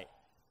 "Right.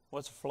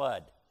 What's a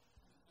flood?"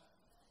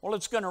 "Well,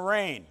 it's going to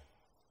rain."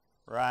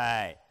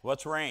 "Right.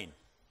 What's rain?"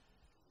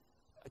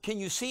 Can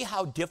you see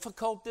how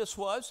difficult this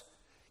was?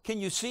 Can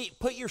you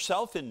put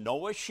yourself in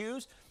Noah's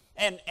shoes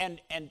and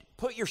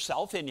put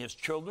yourself in his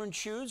children's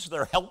shoes?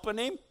 They're helping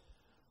him.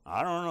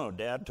 "I don't know.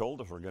 Dad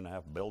told us we're going to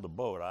have to build a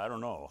boat. I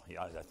don't know.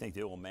 I think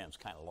the old man's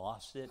kind of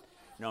lost it.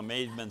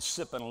 Maybe he's been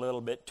sipping a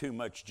little bit too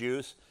much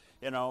juice.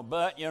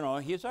 But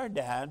he's our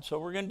dad, so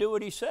we're going to do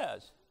what he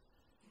says.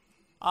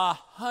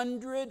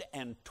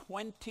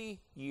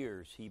 120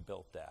 years he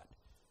built that.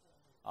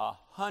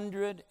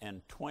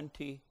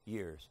 120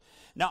 years.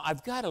 Now,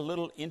 I've got a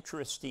little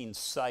interesting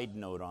side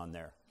note on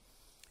there.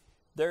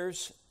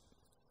 There's,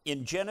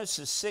 in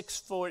Genesis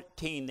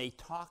 6:14, they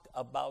talk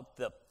about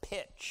the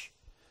pitch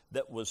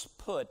that was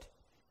put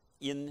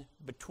in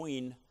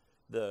between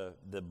the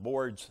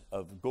boards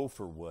of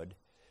gopher wood.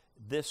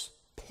 This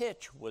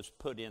pitch was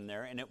put in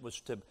there, and it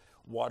was to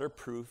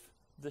waterproof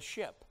the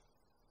ship.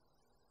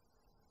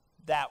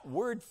 That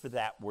word for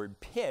that word,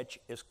 pitch,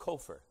 is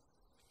kopher.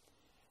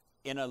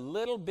 In a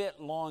little bit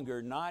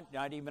longer, not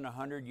even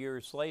 100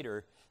 years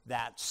later,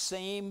 that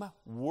same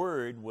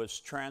word was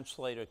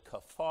translated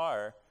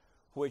kafar,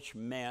 which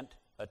meant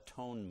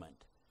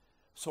atonement.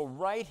 So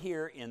right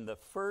here in the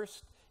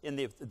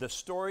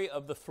story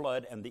of the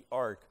flood and the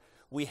ark,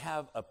 we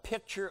have a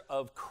picture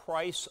of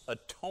Christ's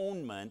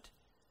atonement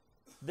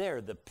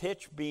there. The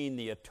pitch being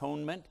the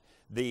atonement,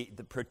 the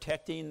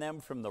protecting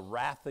them from the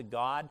wrath of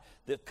God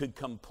that could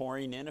come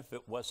pouring in if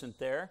it wasn't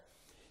there.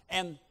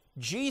 And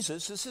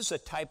Jesus, this is a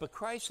type of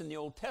Christ in the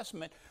Old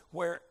Testament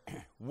where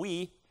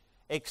we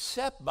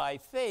accept by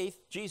faith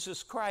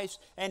Jesus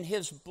Christ, and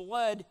his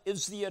blood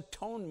is the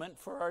atonement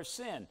for our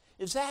sin.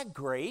 Is that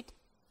great?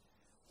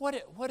 What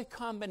a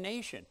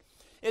combination.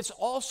 It's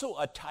also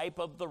a type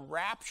of the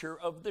rapture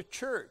of the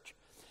church.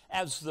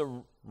 As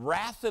the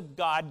wrath of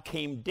God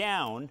came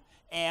down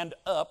and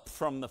up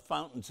from the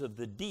fountains of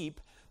the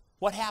deep,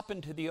 what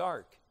happened to the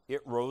ark?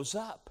 It rose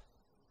up.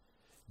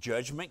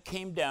 Judgment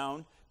came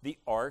down, the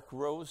ark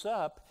rose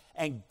up,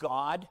 and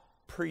God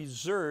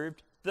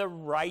preserved the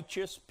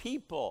righteous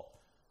people.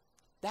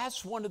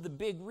 That's one of the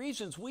big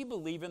reasons we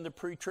believe in the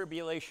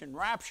pre-tribulation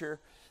rapture,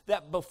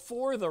 that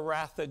before the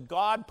wrath of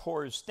God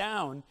pours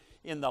down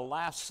in the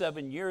last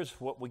 7 years,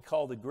 what we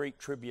call the Great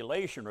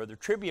Tribulation or the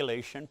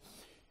Tribulation,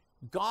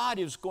 God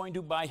is going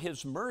to, by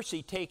his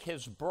mercy, take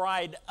his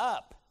bride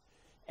up.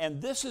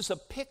 And this is a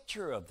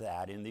picture of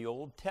that in the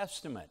Old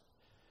Testament.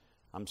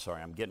 I'm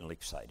sorry, I'm getting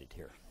excited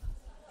here.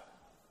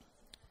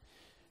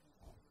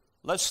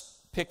 Let's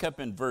pick up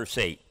in verse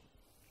 8.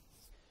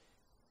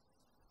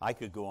 I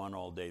could go on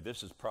all day.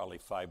 This is probably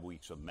 5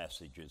 weeks of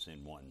messages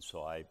in one,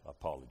 so I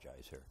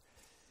apologize here.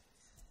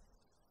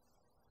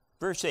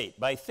 Verse 8,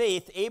 by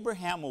faith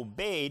Abraham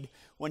obeyed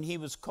when he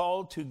was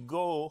called to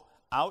go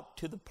out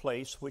to the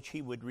place which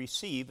he would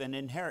receive an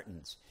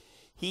inheritance.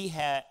 He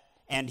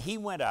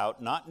went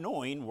out not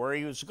knowing where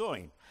he was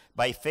going.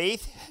 By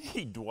faith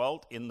he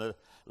dwelt in the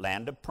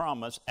land of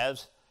promise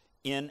as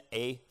in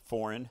a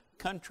foreign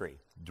country,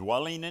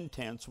 dwelling in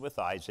tents with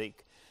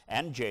Isaac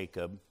and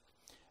Jacob,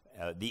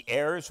 the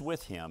heirs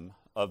with him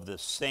of the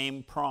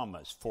same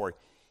promise. For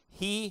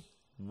he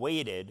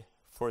waited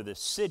for the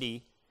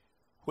city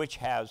which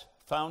has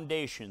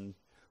foundation,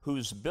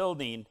 whose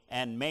building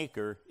and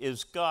maker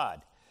is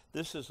God.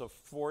 This is a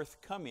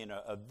forthcoming,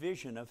 a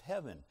vision of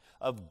heaven,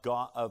 of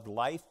God, of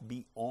life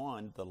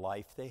beyond the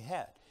life they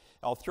had.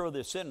 I'll throw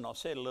this in, and I'll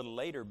say it a little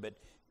later, but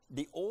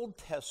the Old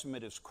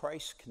Testament is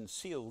Christ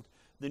concealed.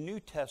 The New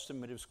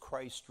Testament is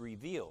Christ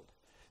revealed.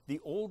 The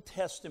Old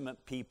Testament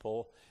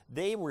people,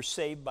 they were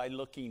saved by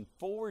looking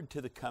forward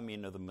to the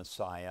coming of the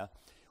Messiah.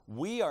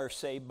 We are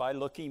saved by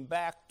looking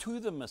back to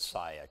the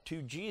Messiah,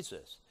 to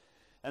Jesus.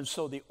 And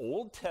so the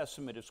Old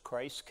Testament is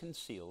Christ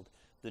concealed.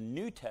 The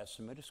New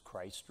Testament is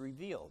Christ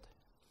revealed.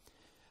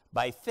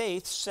 By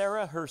faith,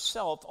 Sarah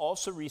herself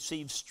also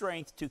received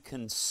strength to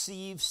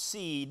conceive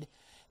seed,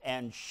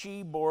 and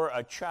she bore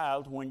a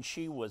child when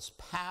she was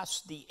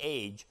past the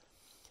age,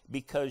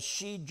 because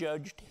she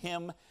judged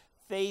him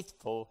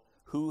faithful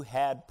who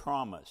had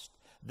promised.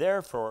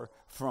 Therefore,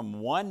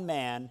 from one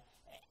man,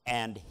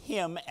 and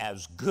him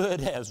as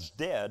good as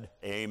dead,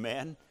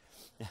 amen,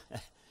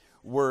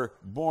 were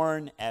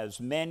born as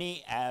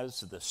many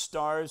as the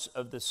stars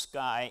of the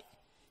sky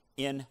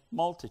in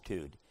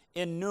multitude,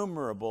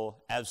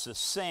 innumerable as the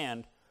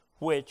sand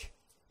which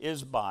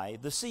is by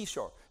the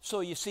seashore. So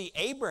you see,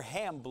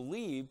 Abraham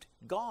believed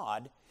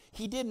God.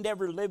 He didn't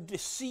ever live to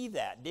see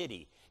that, did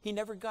he? He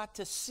never got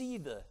to see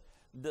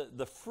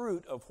the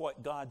fruit of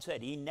what God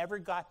said. He never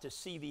got to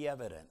see the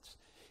evidence.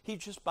 He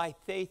just by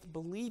faith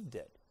believed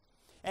it.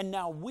 And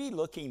now we,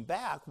 looking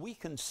back, we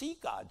can see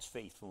God's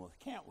faithfulness,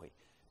 can't we?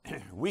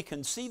 We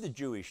can see the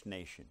Jewish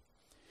nation.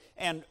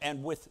 And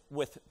with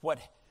what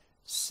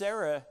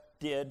Sarah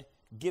did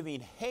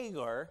giving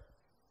Hagar,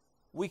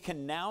 we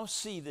can now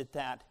see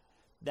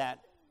that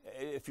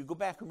if you go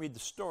back and read the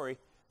story,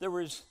 there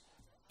was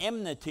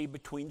enmity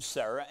between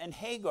Sarah and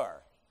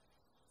Hagar.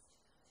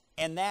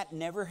 And that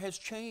never has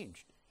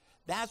changed.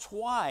 That's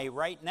why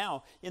right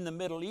now in the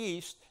Middle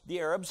East, the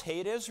Arabs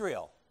hate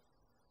Israel.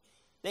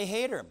 They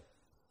hate him.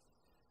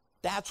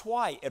 That's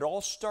why it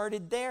all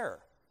started there,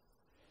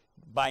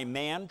 by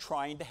man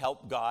trying to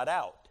help God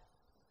out.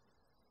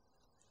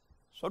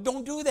 So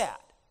don't do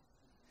that.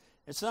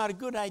 It's not a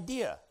good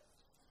idea.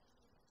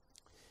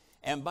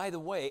 And by the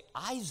way,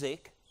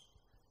 Isaac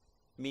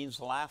means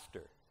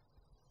laughter.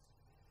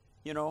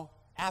 You know,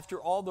 after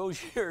all those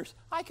years,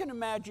 I can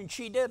imagine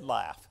she did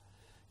laugh.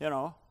 You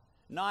know,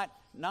 Not,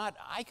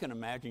 I can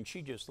imagine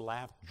she just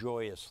laughed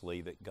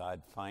joyously that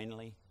God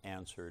finally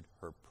answered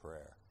her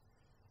prayer,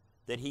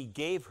 that he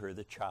gave her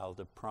the child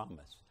of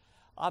promise.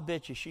 I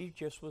bet you she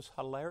just was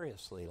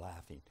hilariously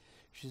laughing.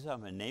 She said, I'm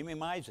going to name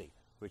him Isaac,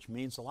 which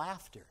means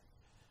laughter.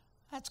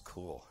 That's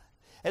cool.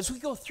 As we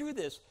go through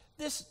this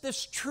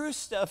true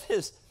stuff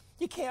is,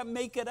 you can't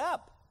make it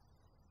up.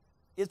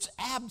 It's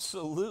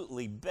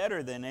absolutely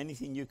better than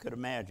anything you could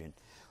imagine.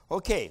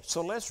 Okay,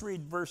 so let's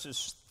read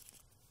verses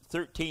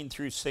 13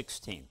 through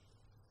 16.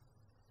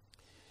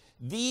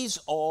 These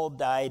all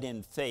died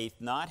in faith,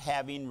 not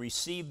having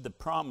received the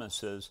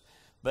promises,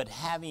 but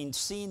having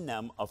seen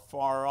them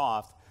afar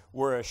off,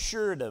 were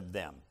assured of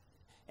them,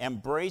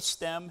 embraced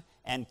them,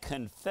 and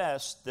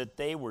confessed that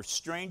they were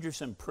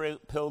strangers and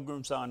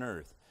pilgrims on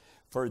earth.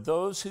 For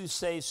those who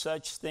say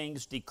such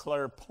things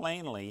declare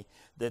plainly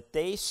that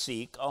they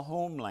seek a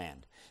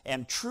homeland.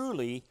 And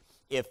truly,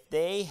 if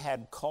they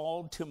had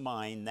called to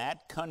mind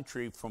that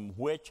country from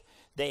which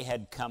they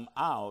had come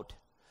out,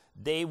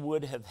 they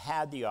would have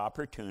had the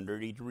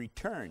opportunity to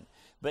return.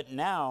 But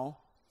now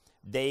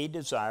they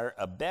desire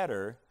a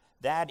better,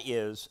 that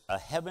is, a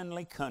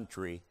heavenly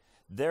country.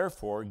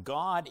 Therefore,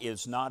 God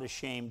is not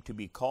ashamed to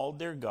be called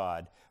their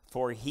God,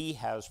 for he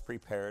has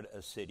prepared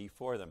a city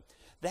for them.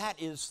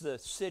 That is the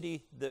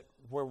city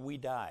where we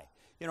die.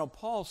 You know,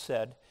 Paul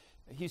said,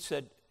 he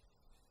said,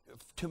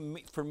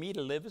 for me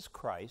to live as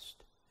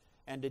Christ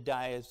and to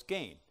die as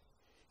gain.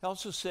 He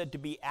also said to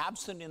be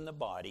absent in the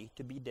body,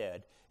 to be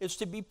dead, is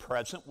to be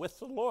present with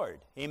the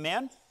Lord.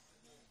 Amen?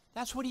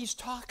 That's what he's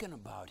talking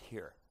about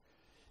here.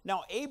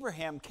 Now,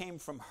 Abraham came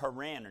from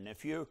Haran, and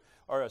if you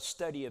are a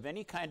study of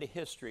any kind of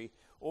history,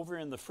 over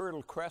in the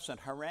Fertile Crescent,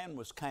 Haran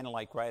was kind of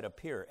like right up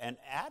here. And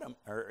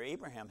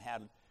Abraham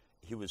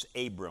he was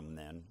Abram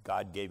then.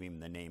 God gave him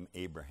the name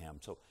Abraham.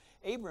 So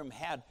Abram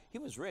he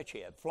was rich.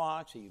 He had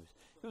flocks. He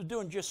was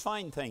doing just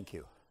fine, thank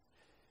you.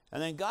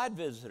 And then God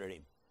visited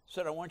him,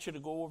 said, I want you to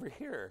go over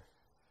here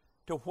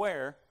to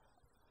where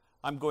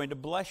I'm going to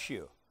bless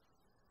you.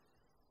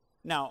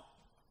 Now,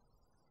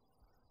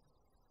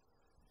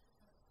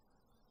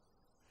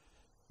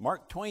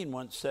 Mark Twain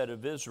once said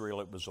of Israel,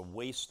 it was a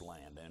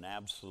wasteland and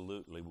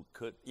absolutely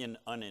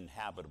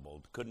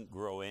uninhabitable, couldn't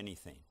grow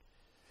anything.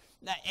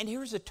 Now, and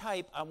here's a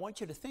type I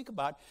want you to think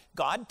about,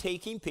 God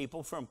taking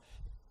people from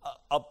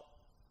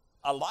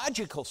a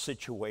logical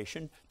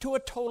situation to a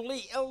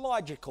totally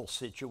illogical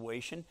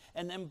situation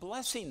and then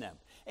blessing them.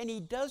 And he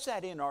does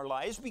that in our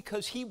lives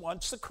because he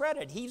wants the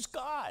credit. He's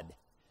God.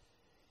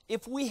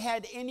 If we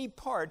had any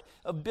part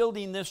of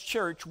building this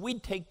church,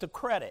 we'd take the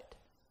credit.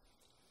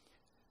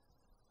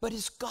 But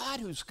it's God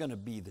who's going to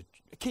be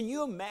can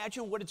you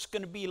imagine what it's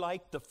going to be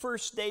like the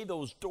first day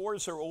those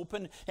doors are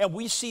open and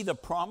we see the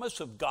promise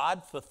of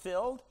God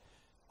fulfilled?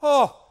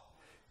 Oh,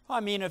 I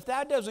mean, if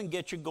that doesn't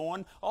get you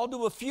going, I'll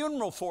do a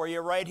funeral for you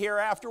right here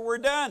after we're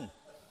done.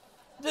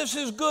 This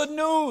is good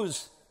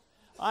news.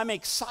 I'm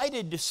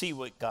excited to see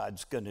what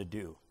God's going to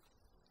do.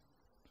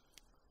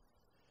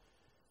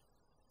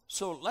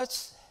 So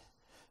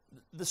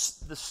the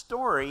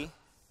story,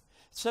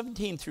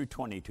 17 through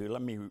 22,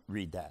 let me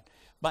read that.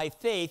 By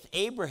faith,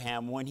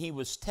 Abraham, when he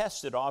was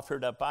tested,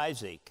 offered up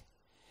Isaac.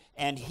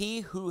 And he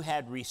who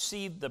had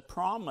received the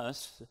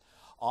promise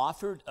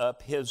offered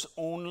up his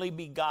only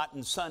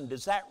begotten son.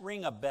 Does that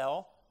ring a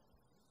bell?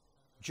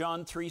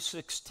 John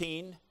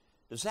 3:16.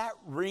 Does that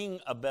ring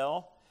a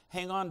bell?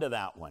 Hang on to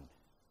that one.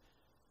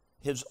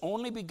 His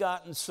only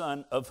begotten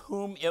son, of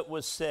whom it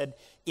was said,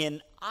 in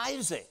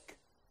Isaac,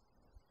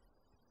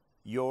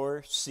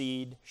 your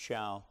seed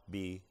shall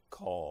be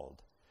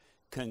called.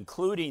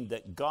 Concluding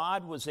that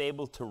God was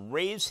able to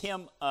raise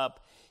him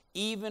up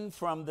even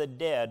from the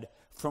dead,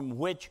 from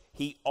which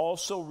he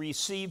also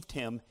received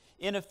him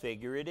in a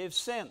figurative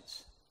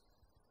sense.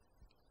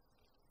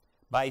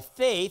 By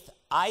faith,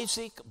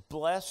 Isaac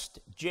blessed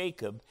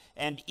Jacob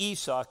and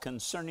Esau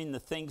concerning the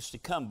things to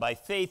come. By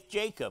faith,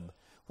 Jacob,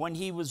 when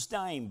he was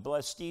dying,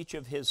 blessed each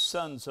of his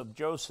sons of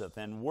Joseph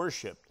and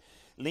worshipped,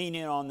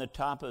 leaning on the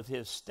top of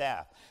his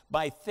staff.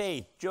 By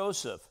faith,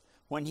 Joseph,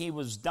 when he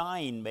was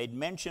dying, made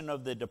mention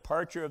of the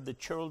departure of the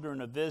children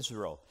of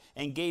Israel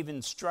and gave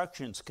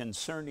instructions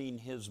concerning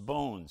his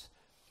bones.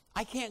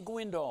 I can't go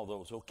into all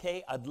those,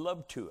 okay? I'd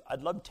love to.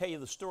 I'd love to tell you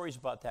the stories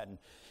about that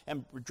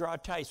and draw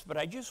ties, but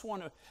I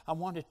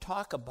want to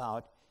talk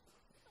about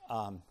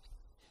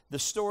the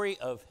story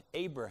of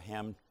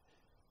Abraham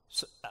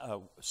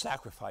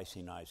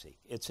sacrificing Isaac.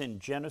 It's in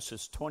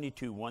Genesis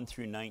 22, 1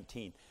 through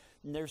 19.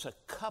 And there's a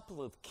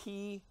couple of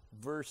key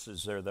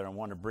verses there that I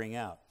want to bring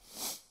out.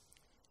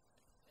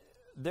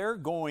 They're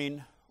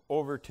going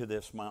over to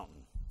this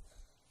mountain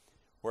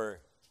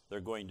where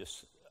they're going to,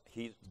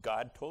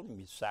 God told him,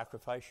 you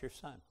sacrifice your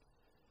son.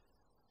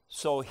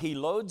 So he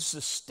loads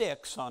the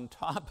sticks on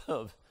top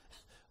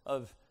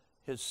of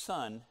his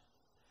son,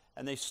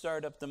 and they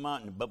start up the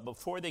mountain. But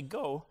before they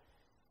go,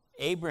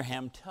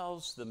 Abraham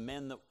tells the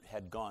men that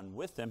had gone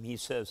with them, he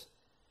says,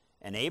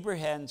 and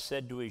Abraham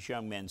said to his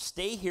young men,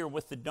 stay here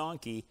with the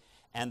donkey,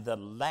 and the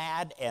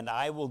lad and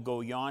I will go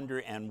yonder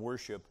and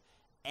worship,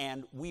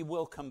 and we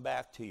will come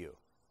back to you.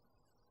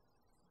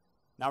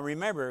 Now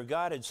remember,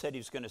 God had said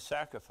he's going to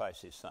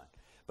sacrifice his son.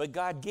 But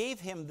God gave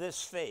him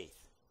this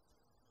faith.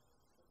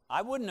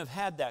 I wouldn't have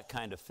had that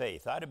kind of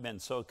faith. I'd have been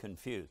so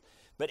confused.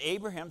 But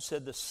Abraham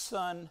said,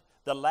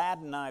 the lad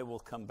and I will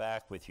come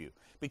back with you.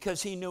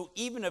 Because he knew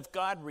even if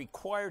God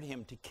required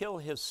him to kill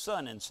his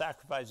son and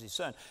sacrifice his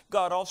son,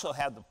 God also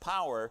had the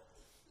power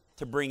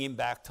to bring him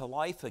back to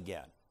life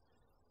again.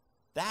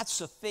 That's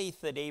the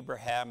faith that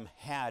Abraham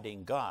had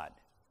in God.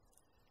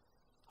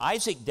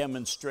 Isaac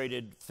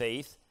demonstrated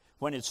faith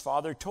when his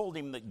father told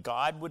him that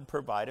God would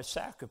provide a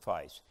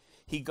sacrifice.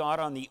 He got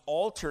on the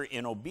altar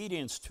in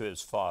obedience to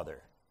his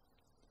father.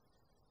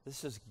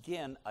 This is,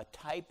 again, a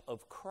type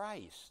of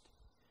Christ.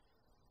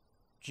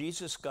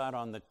 Jesus got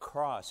on the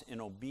cross in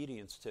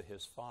obedience to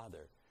his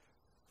Father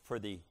for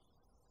the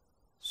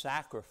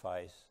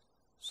sacrifice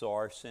so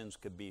our sins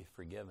could be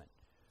forgiven.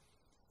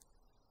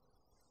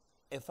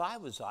 If I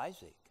was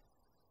Isaac,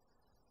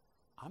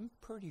 I'm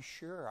pretty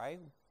sure I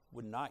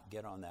would not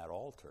get on that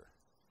altar.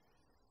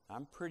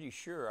 I'm pretty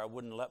sure I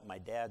wouldn't let my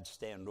dad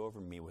stand over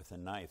me with a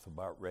knife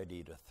about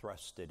ready to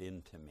thrust it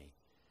into me.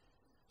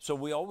 So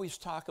we always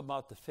talk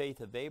about the faith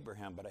of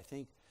Abraham, but I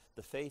think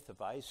the faith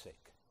of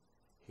Isaac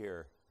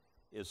here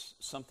is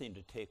something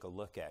to take a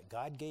look at.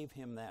 God gave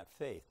him that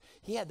faith.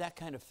 He had that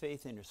kind of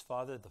faith in his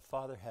father. The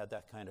father had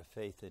that kind of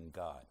faith in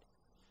God.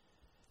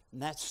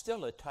 And that's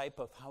still a type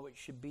of how it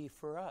should be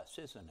for us,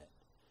 isn't it?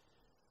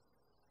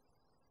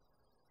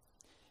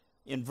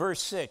 In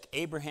verse 6,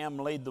 Abraham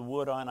laid the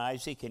wood on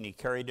Isaac and he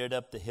carried it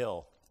up the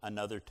hill,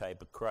 another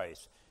type of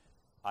Christ.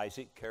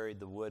 Isaac carried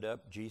the wood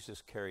up,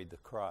 Jesus carried the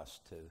cross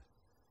to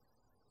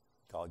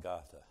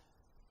Golgotha.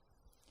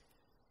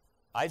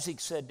 Isaac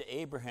said to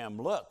Abraham,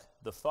 look,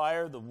 the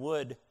fire, the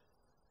wood,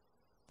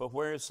 but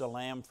where is the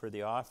lamb for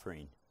the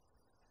offering?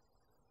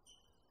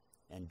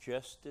 And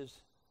just as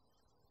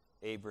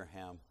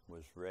Abraham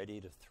was ready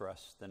to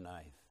thrust the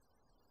knife,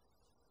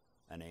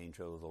 an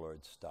angel of the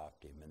Lord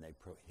stopped him, and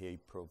he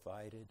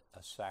provided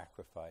a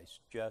sacrifice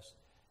just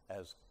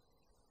as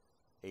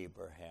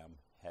Abraham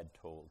had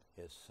told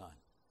his son.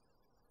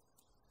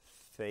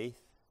 Faith,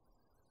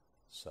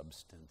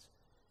 substance,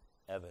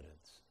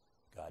 evidence.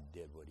 God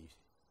did what he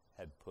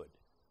had put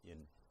in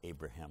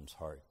Abraham's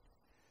heart.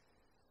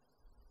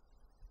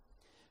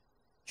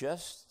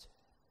 Just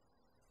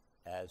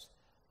as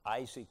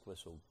Isaac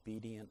was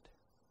obedient,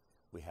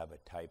 we have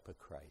a type of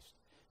Christ.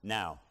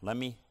 Now, let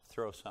me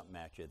throw something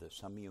at you that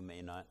some of you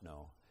may not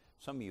know.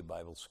 Some of you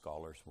Bible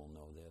scholars will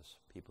know this,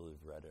 people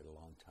who've read it a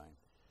long time.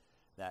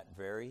 That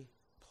very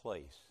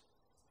place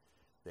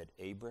that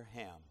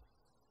Abraham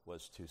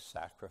was to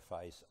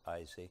sacrifice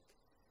Isaac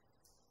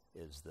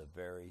is the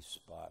very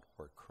spot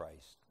where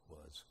Christ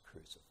was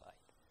crucified.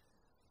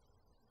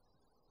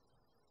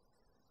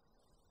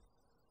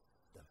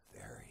 The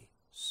very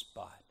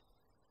spot.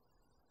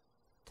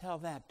 Tell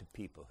that to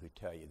people who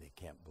tell you they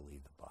can't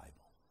believe the Bible.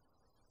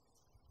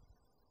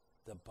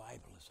 The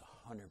Bible is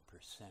 100%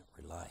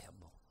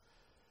 reliable.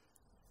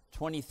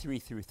 23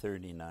 through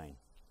 39.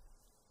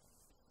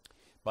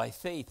 By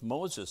faith,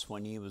 Moses,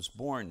 when he was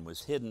born,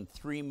 was hidden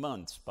 3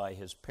 months by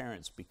his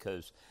parents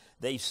because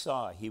they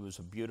saw he was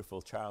a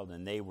beautiful child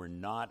and they were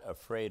not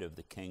afraid of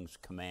the king's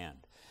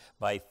command.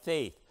 By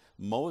faith,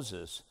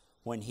 Moses,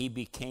 when he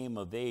became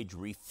of age,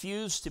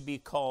 refused to be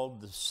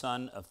called the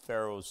son of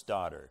Pharaoh's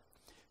daughter,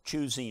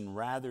 choosing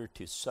rather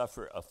to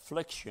suffer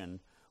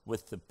affliction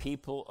with the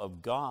people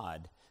of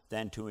God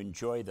than to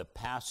enjoy the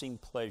passing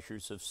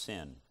pleasures of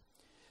sin,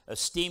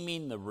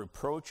 esteeming the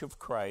reproach of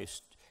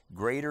Christ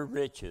greater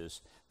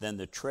riches than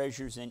the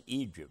treasures in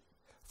Egypt.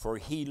 For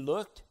he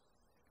looked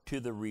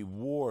to the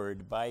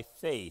reward by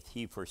faith.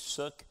 He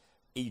forsook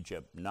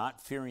Egypt,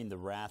 not fearing the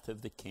wrath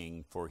of the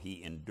king, for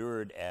he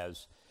endured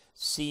as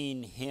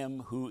seeing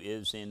him who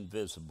is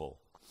invisible.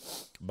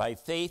 By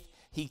faith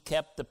he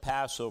kept the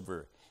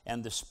Passover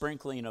and the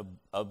sprinkling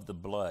of the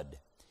blood,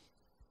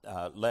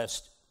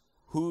 lest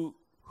who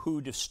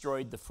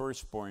destroyed the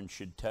firstborn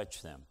should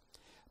touch them.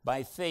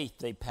 By faith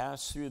they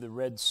passed through the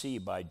Red Sea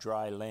by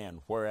dry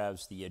land,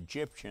 whereas the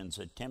Egyptians,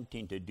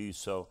 attempting to do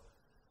so,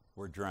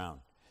 were drowned.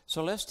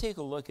 So let's take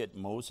a look at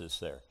Moses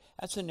there.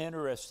 That's an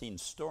interesting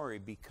story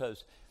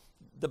because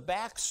the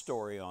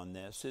backstory on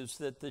this is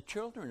that the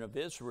children of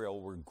Israel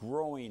were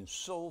growing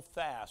so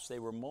fast, they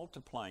were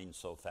multiplying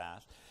so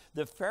fast,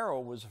 that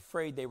Pharaoh was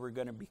afraid they were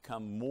going to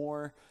become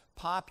more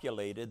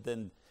populated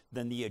than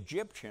the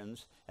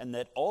Egyptians, and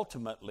that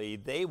ultimately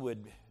they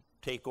would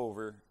take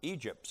over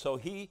Egypt. So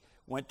he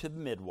went to the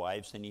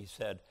midwives and he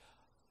said,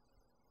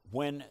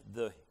 when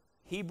the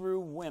Hebrew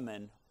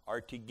women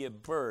are to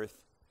give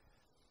birth,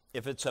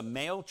 if it's a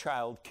male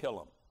child, kill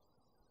him.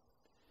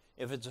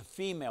 If it's a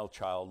female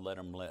child, let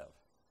him live.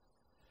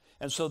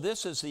 And so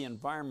this is the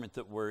environment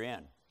that we're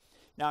in.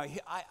 Now,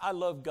 I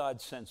love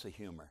God's sense of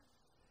humor.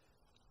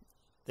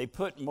 They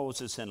put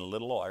Moses in a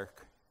little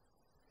ark.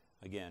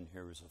 Again,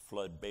 here was a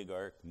flood, big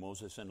ark,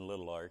 Moses in a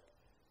little ark,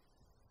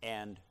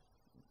 and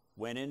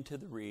went into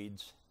the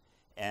reeds,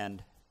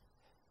 and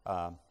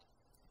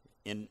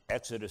in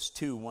Exodus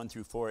 2, 1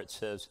 through 4, it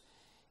says,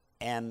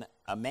 "And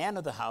a man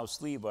of the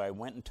house, Levi,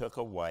 went and took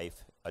a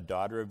wife, a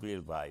daughter of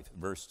Levi."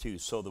 Verse 2,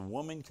 "So the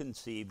woman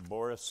conceived,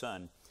 bore a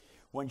son.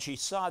 When she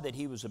saw that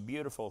he was a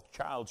beautiful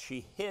child,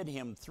 she hid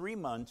him 3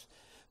 months.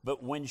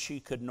 But when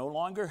she could no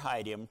longer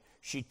hide him,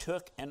 she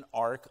took an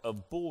ark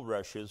of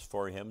bulrushes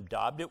for him,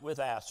 daubed it with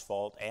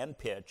asphalt and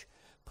pitch,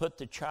 put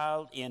the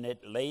child in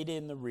it, laid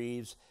in the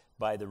reeds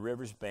by the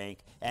river's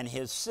bank, and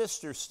his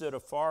sister stood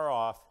afar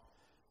off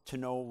to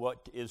know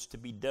what is to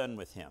be done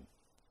with him."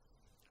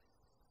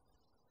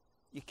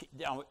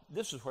 Now,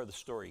 this is where the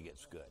story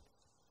gets good.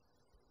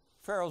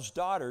 Pharaoh's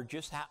daughter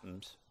just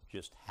happens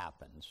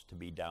to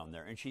be down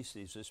there, and she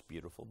sees this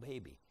beautiful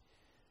baby.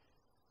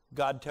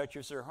 God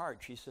touches her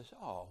heart. She says,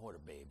 "Oh, what a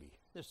baby.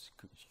 This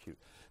is cute."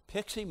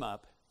 Picks him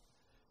up,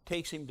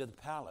 takes him to the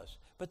palace,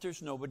 but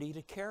there's nobody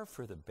to care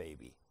for the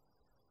baby.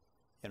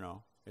 You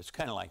know, it's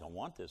kind of like, I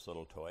want this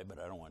little toy, but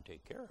I don't want to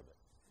take care of it.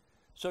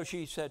 So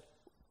she said,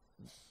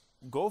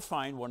 "Go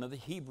find one of the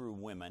Hebrew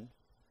women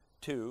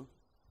to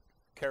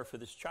care for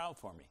this child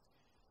for me."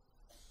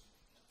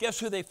 Guess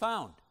who they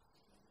found?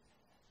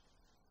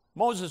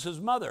 Moses'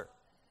 mother.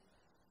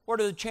 What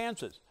are the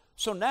chances?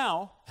 So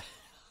now,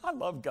 I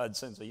love God's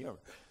sense of humor.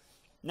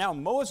 Now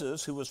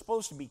Moses, who was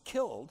supposed to be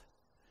killed,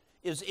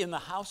 is in the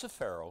house of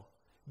Pharaoh,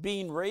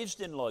 being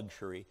raised in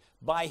luxury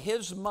by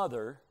his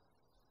mother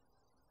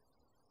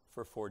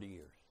for 40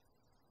 years.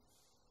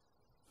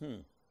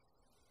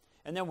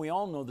 And then we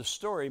all know the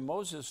story.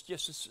 Moses,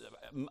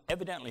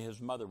 evidently his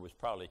mother was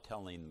probably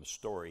telling him the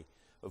story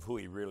of who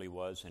he really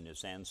was and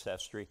his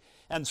ancestry.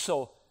 And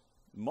so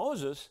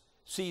Moses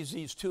sees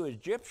these 2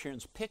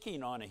 Egyptians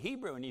picking on a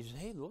Hebrew, and he says,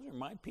 "Hey, those are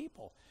my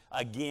people."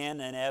 Again,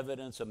 an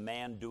evidence of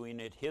man doing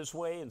it his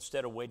way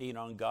instead of waiting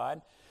on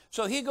God.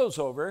 So he goes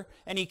over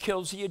and he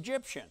kills the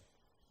Egyptian,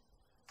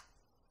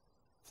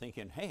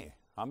 thinking, "Hey,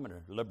 I'm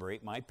going to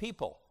liberate my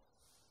people."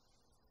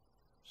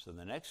 So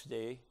the next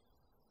day,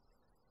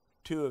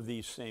 2 of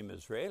these same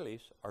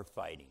Israelis are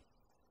fighting.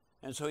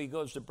 And so he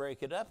goes to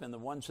break it up, and the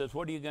one says,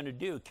 "What are you going to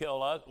do?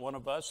 Kill one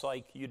of us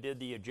like you did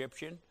the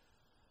Egyptian?"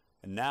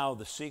 And now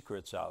the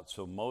secret's out,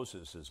 so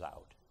Moses is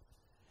out.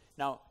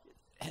 Now,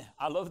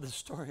 I love the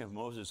story of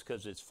Moses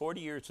because it's 40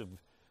 years of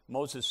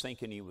Moses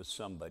thinking he was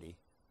somebody.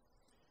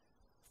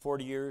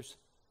 40 years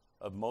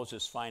of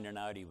Moses finding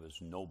out he was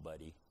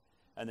nobody.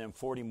 And then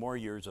 40 more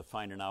years of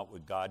finding out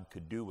what God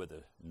could do with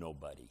a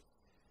nobody.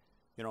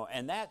 You know,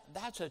 and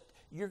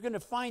you're going to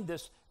find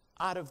this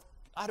out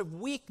of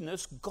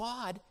weakness.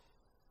 God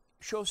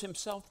shows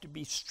himself to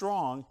be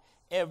strong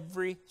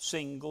every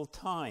single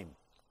time.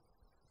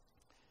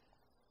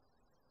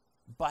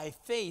 By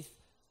faith,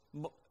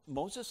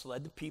 Moses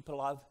led the people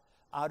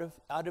out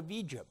of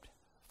Egypt.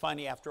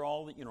 Finally, after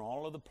all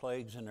of the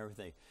plagues and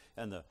everything,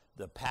 and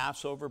the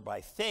Passover,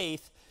 by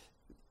faith,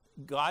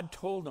 God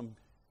told him,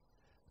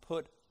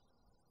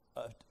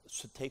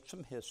 take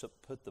some hyssop,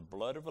 put the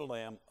blood of a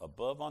lamb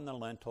above on the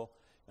lintel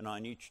and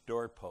on each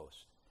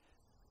doorpost.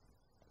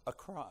 A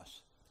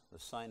cross, the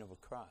sign of a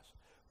cross,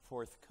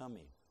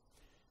 forthcoming.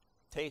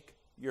 Take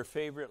your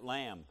favorite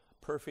lamb,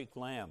 perfect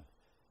lamb.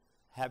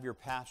 Have your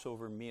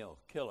Passover meal,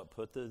 kill it,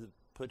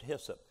 put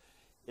hyssop.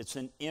 It's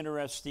an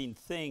interesting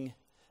thing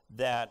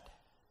that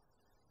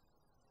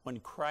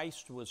when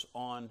Christ was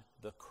on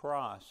the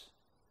cross,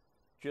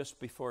 just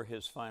before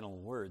his final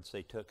words,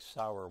 they took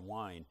sour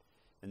wine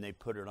and they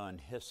put it on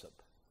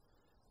hyssop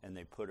and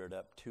they put it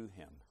up to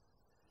him.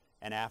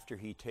 And after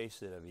he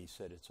tasted it, he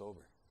said, "It's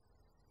over.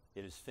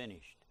 It is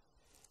finished."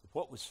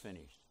 What was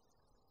finished?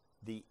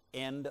 The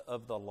end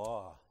of the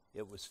law.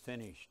 It was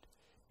finished.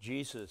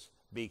 Jesus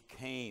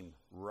became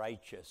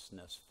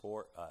righteousness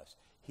for us.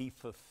 He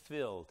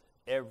fulfilled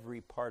every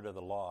part of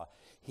the law.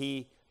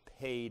 He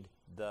paid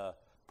the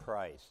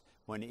price.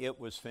 When it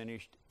was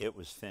finished, it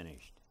was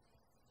finished.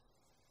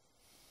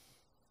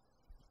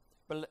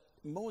 But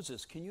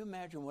Moses, can you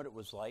imagine what it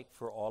was like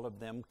for all of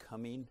them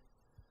coming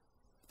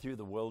through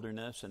the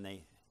wilderness, and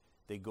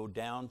they go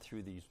down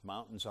through these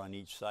mountains on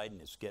each side, and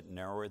it's getting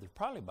narrower. There's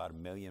probably about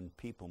 1 million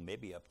people,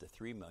 maybe up to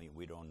 3 million,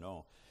 we don't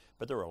know.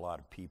 But there were a lot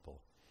of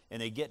people.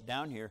 And they get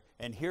down here,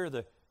 and here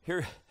the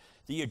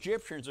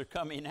Egyptians are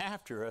coming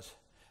after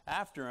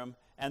them,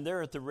 and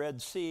they're at the Red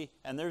Sea,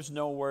 and there's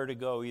nowhere to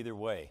go either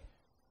way.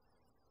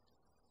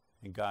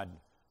 And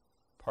God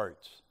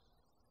parts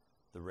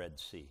the Red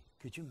Sea.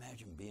 Could you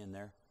imagine being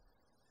there?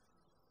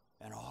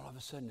 And all of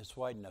a sudden it's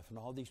wide enough, and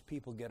all these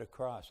people get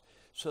across.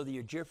 So the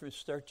Egyptians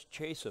start to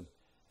chase them,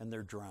 and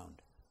they're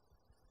drowned.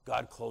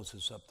 God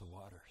closes up the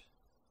waters.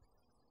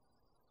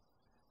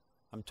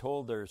 I'm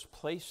told there's a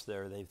place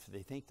there. They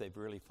think they've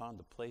really found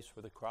the place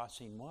where the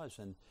crossing was,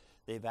 and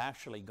they've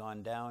actually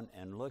gone down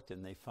and looked,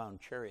 and they found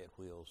chariot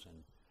wheels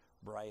and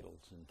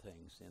bridles and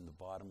things in the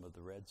bottom of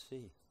the Red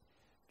Sea,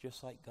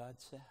 just like God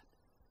said.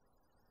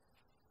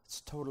 It's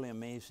totally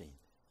amazing.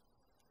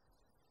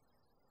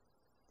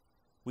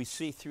 We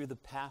see through the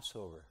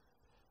Passover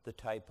the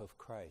type of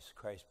Christ.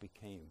 Christ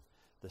became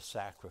the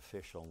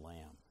sacrificial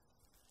lamb.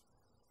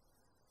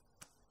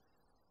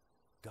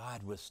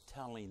 God was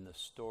telling the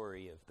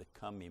story of the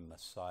coming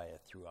Messiah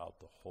throughout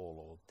the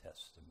whole Old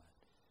Testament.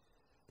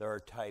 There are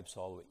types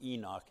all over.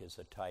 Enoch is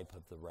a type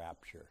of the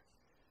rapture.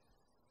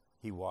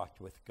 He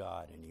walked with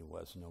God and he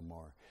was no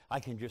more. I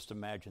can just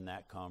imagine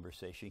that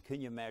conversation.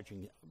 Can you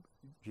imagine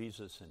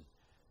Jesus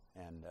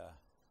and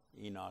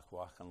Enoch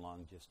walking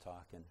along just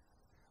talking,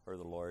 or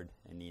the Lord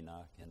and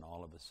Enoch, and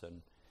all of a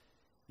sudden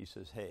he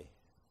says, hey,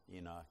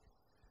 Enoch,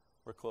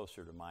 we're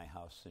closer to my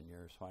house than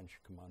yours. Why don't you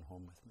come on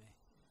home with me?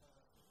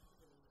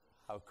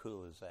 How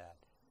cool is that?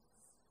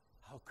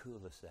 How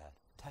cool is that?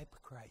 Type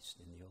of Christ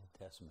in the Old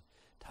Testament.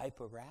 Type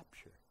of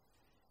rapture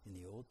in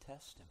the Old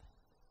Testament.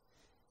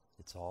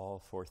 It's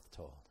all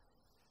foretold.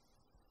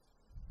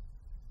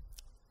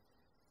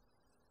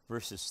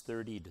 Verses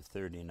 30 to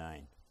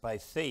 39. By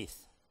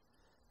faith,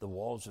 the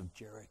walls of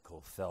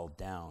Jericho fell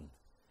down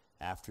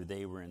after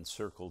they were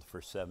encircled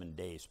for 7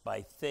 days.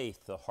 By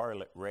faith, the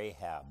harlot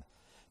Rahab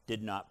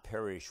did not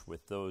perish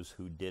with those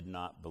who did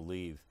not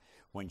believe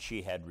when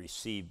she had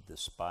received the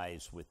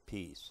spies with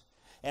peace.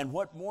 And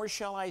what more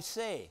shall I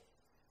say?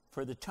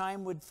 For the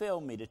time would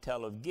fail me to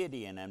tell of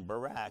Gideon and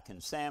Barak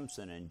and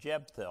Samson and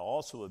Jephthah,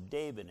 also of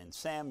David and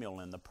Samuel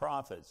and the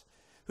prophets,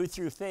 who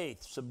through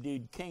faith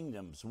subdued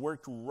kingdoms,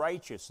 worked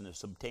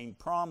righteousness, obtained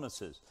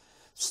promises,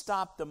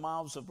 stopped the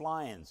mouths of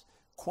lions,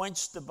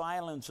 quenched the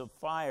violence of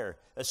fire,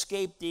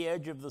 escaped the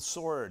edge of the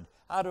sword,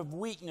 out of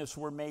weakness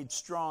were made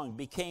strong,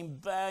 became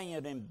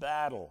valiant in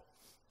battle,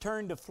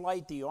 turned to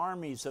flight the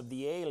armies of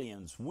the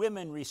aliens.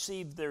 Women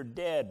received their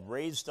dead,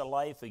 raised to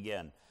life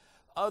again.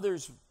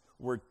 Others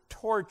were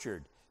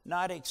tortured,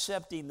 not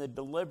accepting the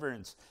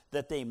deliverance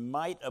that they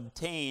might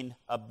obtain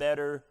a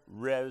better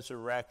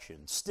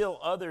resurrection. Still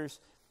others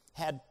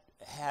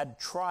had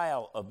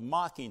trial of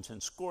mockings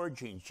and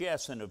scourgings,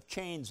 yes, and of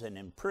chains and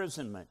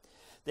imprisonment.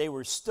 They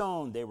were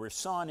stoned, they were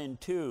sawn in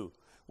two,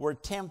 were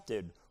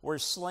tempted, were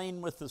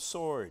slain with the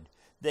sword.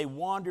 They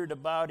wandered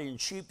about in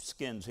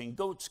sheepskins and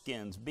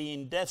goatskins,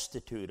 being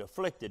destitute,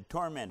 afflicted,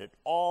 tormented,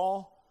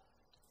 all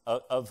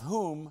of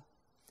whom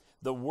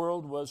the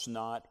world was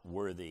not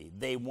worthy.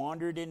 They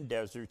wandered in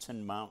deserts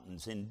and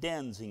mountains, in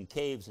dens and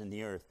caves in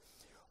the earth.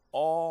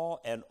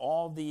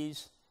 All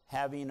these,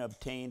 having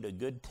obtained a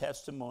good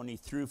testimony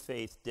through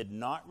faith, did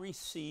not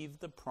receive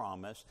the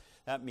promise.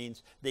 That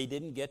means they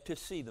didn't get to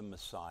see the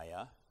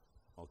Messiah,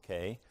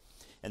 okay?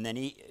 And then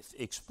he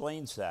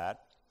explains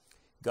that,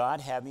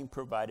 God having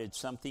provided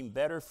something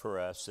better for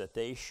us, that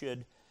they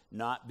should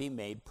not be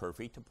made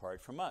perfect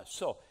apart from us.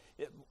 So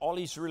all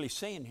he's really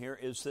saying here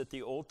is that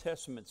the Old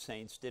Testament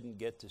saints didn't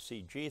get to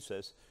see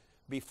Jesus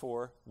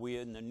before we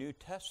in the New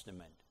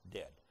Testament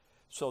did.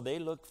 So they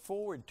look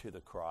forward to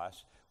the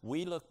cross.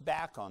 We look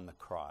back on the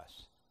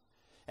cross.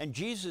 And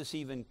Jesus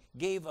even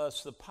gave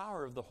us the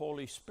power of the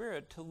Holy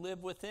Spirit to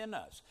live within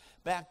us.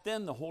 Back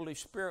then, the Holy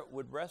Spirit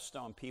would rest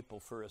on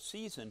people for a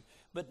season,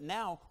 but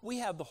now we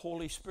have the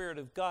Holy Spirit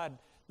of God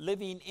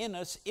living in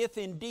us if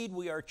indeed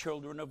we are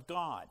children of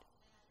God.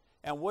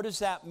 And what does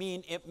that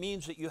mean? It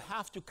means that you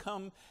have to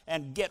come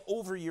and get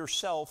over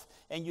yourself,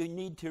 and you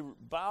need to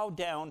bow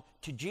down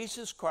to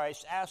Jesus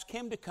Christ, ask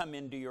him to come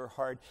into your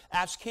heart,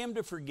 ask him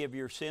to forgive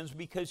your sins,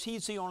 because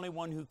he's the only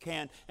one who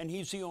can, and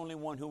he's the only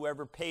one who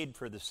ever paid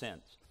for the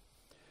sins.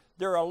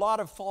 There are a lot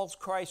of false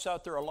Christs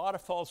out there, a lot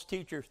of false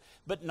teachers,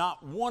 but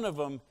not one of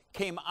them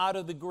came out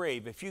of the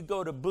grave. If you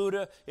go to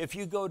Buddha, if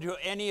you go to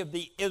any of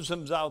the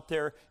isms out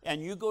there,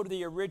 and you go to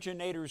the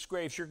originator's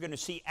graves, you're going to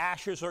see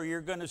ashes or you're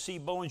going to see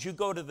bones. You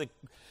go to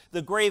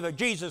the grave of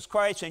Jesus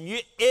Christ, and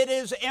it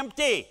is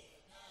empty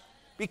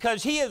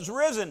because he is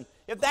risen.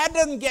 If that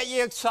doesn't get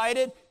you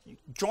excited,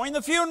 join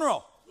the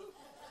funeral.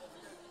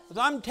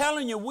 Because I'm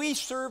telling you, we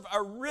serve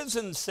a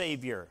risen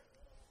Savior.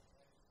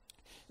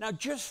 Now,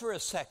 just for a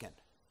second,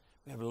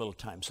 we have a little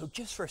time, so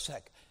just for a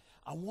sec,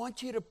 I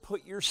want you to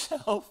put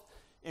yourself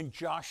in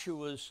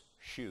Joshua's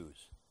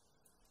shoes.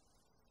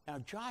 Now,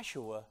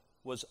 Joshua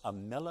was a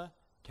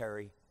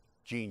military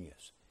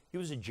genius. He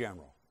was a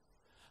general.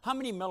 How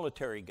many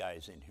military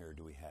guys in here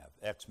do we have?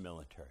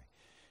 Ex-military.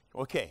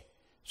 Okay,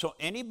 so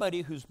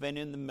anybody who's been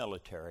in the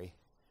military,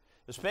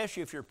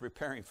 especially if you're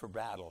preparing for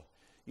battle,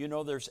 you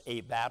know there's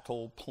a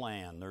battle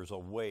plan. There's a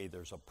way,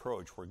 there's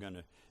approach. We're going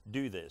to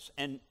do this.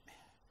 And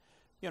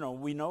you know,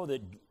 we know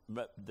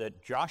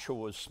that Joshua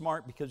was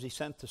smart because he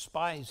sent the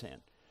spies in.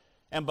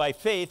 And by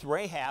faith,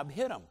 Rahab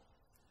hid them.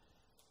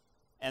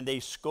 And they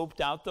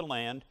scoped out the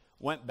land,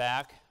 went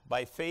back.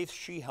 By faith,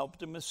 she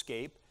helped them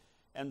escape.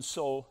 And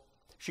so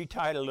she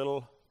tied a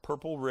little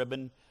purple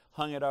ribbon,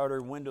 hung it out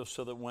her window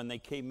so that when they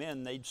came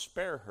in, they'd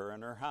spare her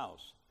and her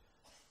house.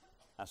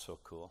 That's so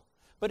cool.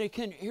 But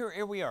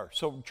here we are.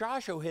 So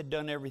Joshua had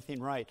done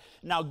everything right.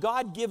 Now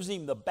God gives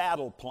him the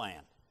battle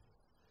plan.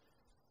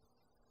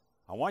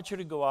 I want you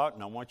to go out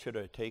and I want you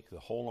to take the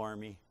whole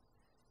army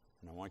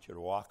and I want you to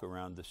walk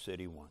around the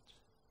city once.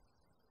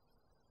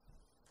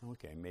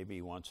 Okay, maybe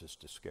he wants us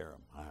to scare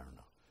them. I don't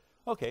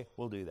know. Okay,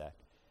 we'll do that.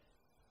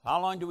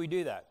 How long do we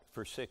do that?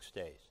 For 6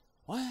 days.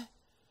 What?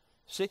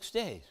 6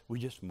 days. We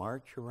just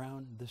march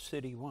around the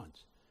city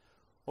once.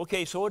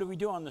 Okay, so what do we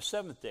do on the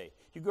seventh day?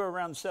 You go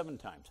around 7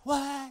 times.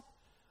 What?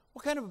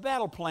 What kind of a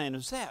battle plan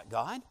is that,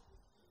 God?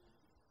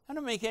 That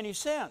don't make any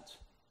sense.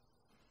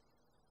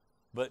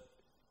 But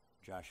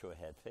Joshua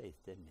had faith,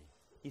 didn't he?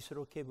 He said,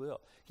 okay, we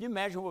will. Can you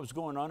imagine what was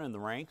going on in the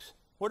ranks?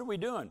 What are we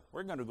doing?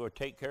 We're going to go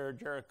take care of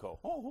Jericho.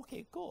 Oh,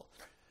 okay, cool.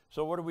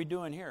 So what are we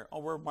doing here? Oh,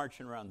 we're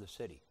marching around the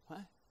city.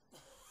 What?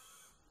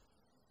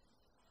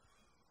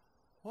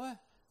 What?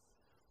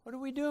 What are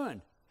we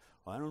doing?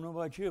 Well, I don't know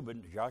about you,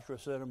 but Joshua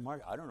said,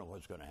 I don't know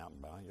what's going to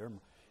happen.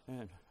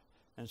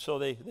 And so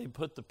they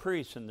put the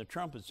priests and the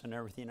trumpets and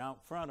everything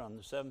out front on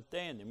the 7th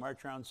day, and they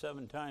march around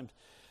 7 times.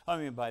 I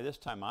mean, by this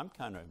time, I'm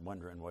kind of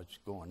wondering what's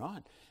going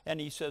on. And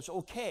he says,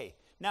 okay,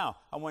 now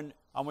I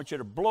want you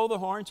to blow the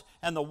horns,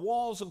 and the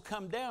walls will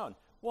come down.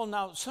 Well,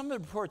 now, some of the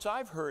reports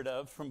I've heard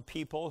of from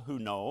people who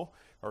know,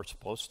 or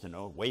supposed to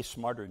know, way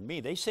smarter than me,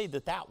 they say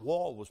that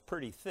wall was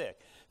pretty thick.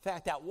 In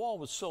fact, that wall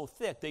was so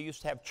thick, they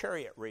used to have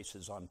chariot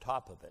races on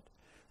top of it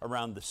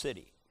around the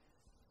city.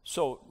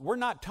 So we're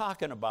not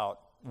talking about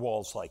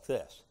walls like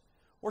this.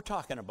 We're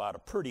talking about a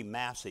pretty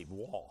massive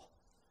wall.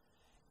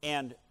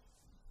 And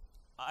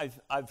I've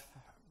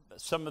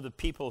some of the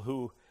people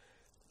who,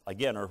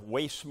 again, are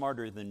way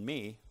smarter than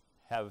me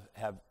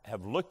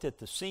have looked at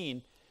the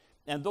scene,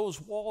 and those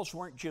walls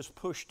weren't just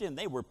pushed in,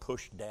 they were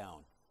pushed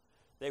down.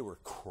 They were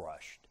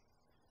crushed.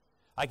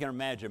 I can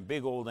imagine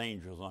big old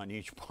angels on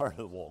each part of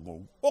the wall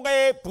going,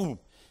 okay, boom,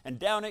 and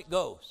down it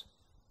goes.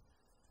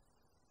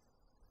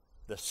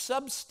 The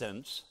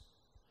substance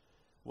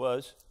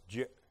was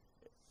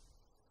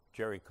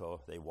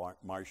Jericho. They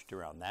marched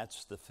around.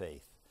 That's the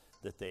faith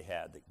that they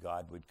had, that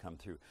God would come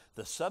through.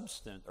 The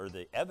substance, or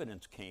the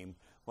evidence, came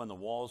when the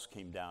walls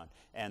came down,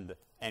 and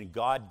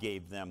God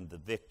gave them the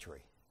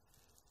victory.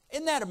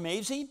 Isn't that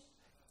amazing?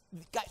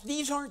 God,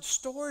 these aren't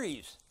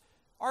stories.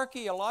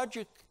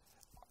 Archaeological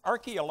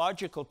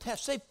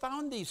tests, they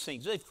found these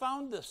things. They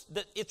found this,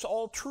 that it's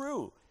all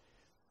true.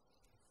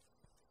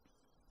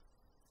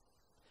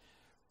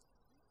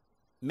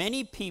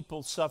 Many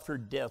people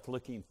suffered death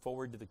looking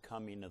forward to the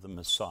coming of the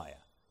Messiah.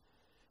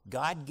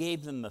 God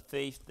gave them the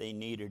faith they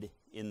needed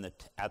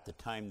at the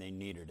time they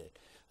needed it.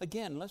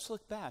 Again, let's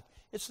look back.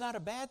 It's not a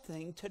bad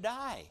thing to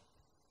die.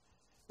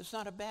 It's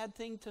not a bad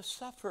thing to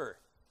suffer.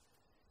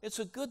 It's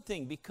a good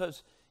thing,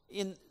 because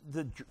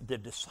the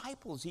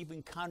disciples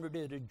even counted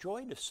it a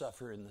joy to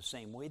suffer in the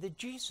same way that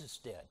Jesus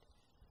did.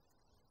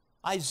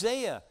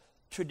 Isaiah,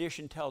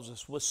 tradition tells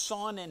us, was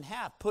sawn in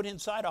half, put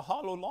inside a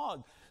hollow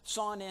log,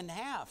 sawn in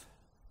half.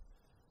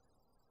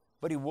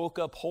 But he woke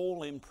up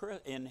whole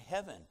in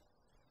heaven.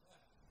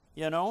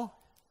 You know?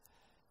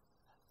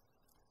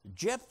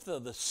 Jephthah,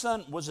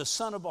 was a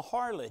son of a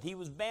harlot. He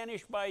was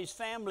banished by his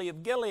family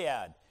of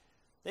Gilead.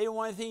 They didn't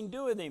want anything to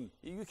do with him.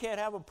 You can't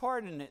have a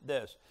part in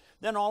this.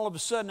 Then all of a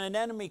sudden an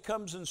enemy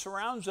comes and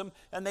surrounds them,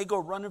 and they go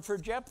running for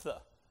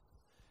Jephthah.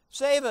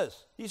 Save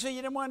us. He said,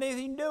 you didn't want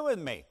anything to do with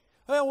me.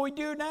 Well, we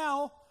do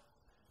now.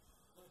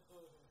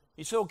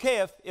 He said,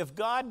 okay, if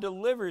God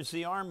delivers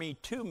the army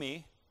to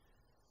me,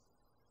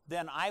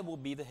 then I will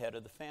be the head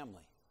of the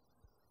family.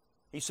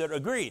 He said,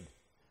 agreed.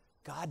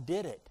 God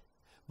did it.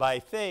 By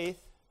faith,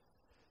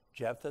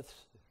 Jephthah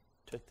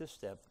took the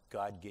step.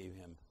 God gave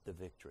him the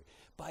victory.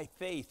 By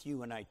faith,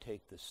 you and I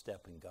take the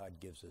step, and God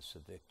gives us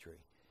a victory.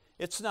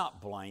 It's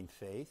not blind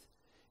faith.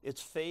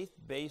 It's faith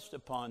based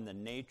upon the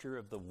nature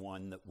of the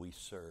one that we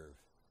serve.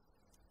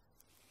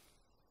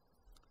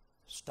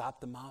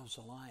 Stop the mouths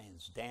of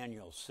lions,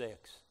 Daniel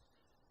 6.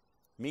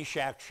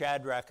 Meshach,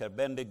 Shadrach,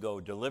 Abednego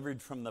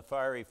delivered from the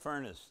fiery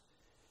furnace.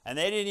 And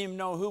they didn't even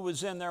know who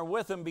was in there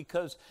with them,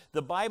 because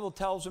the Bible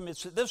tells them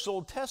it's this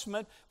Old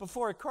Testament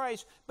before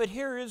Christ, but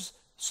here is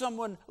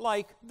someone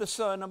like the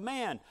Son of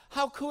Man.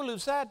 How cool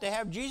is that, to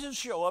have Jesus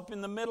show up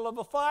in the middle of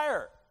a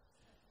fire?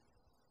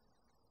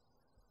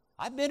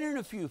 I've been in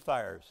a few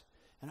fires,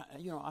 and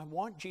I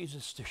want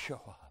Jesus to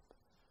show up.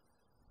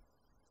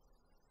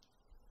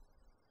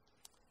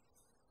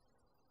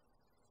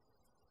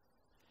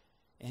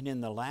 And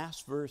in the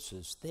last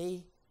verses,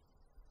 they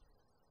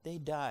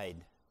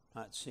died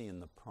not seeing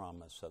the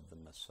promise of the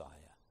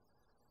Messiah.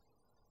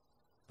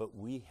 But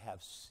we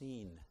have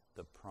seen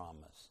the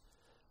promise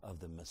of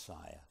the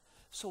Messiah.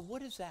 So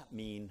what does that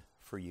mean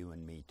for you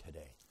and me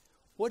today?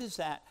 What is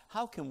that?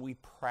 How can we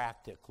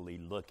practically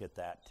look at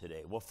that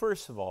today? Well,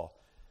 first of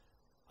all,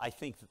 I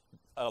think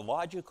a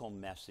logical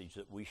message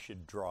that we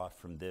should draw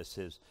from this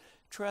is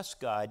trust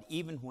God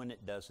even when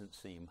it doesn't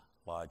seem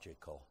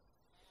logical.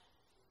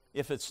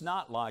 If it's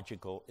not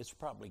logical, it's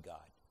probably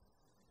God.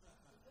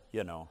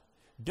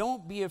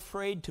 Don't be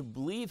afraid to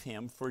believe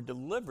him for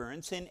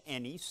deliverance in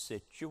any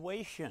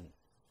situation.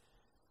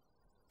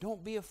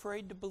 Don't be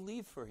afraid to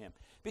believe for him.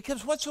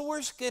 Because what's the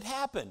worst that could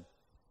happen?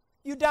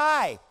 You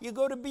die. You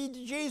go to be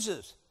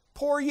Jesus.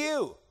 Poor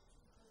you.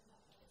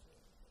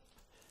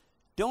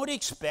 Don't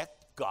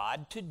expect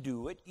God to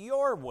do it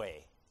your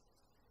way.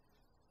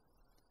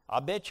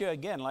 I'll bet you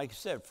again, like I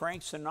said,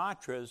 Frank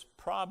Sinatra's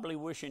probably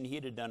wishing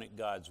he'd have done it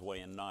God's way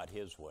and not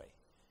his way.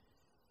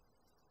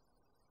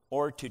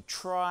 or to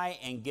try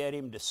and get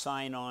him to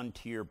sign on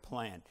to your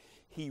plan.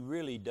 He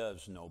really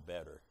does know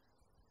better.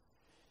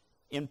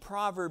 In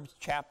Proverbs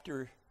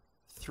chapter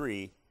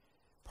 3,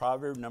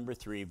 Proverb number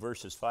 3,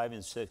 verses 5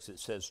 and 6, it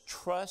says,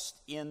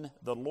 "Trust in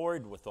the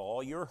Lord with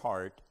all your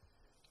heart,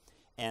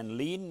 and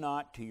lean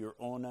not to your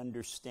own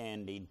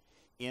understanding.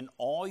 In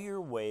all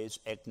your ways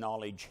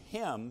acknowledge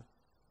him,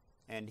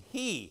 and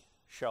he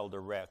shall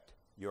direct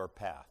your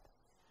path."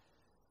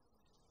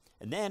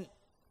 And then,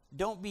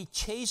 don't be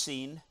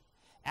chasing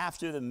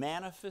after the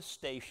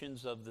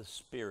manifestations of the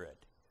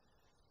Spirit.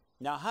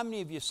 Now, how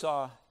many of you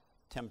saw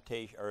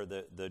Temptation, or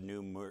the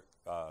new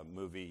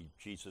movie,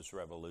 Jesus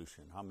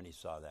Revolution? How many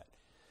saw that?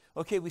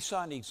 Okay, we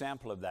saw an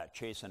example of that,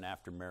 chasing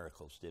after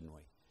miracles, didn't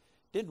we?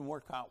 Didn't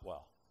work out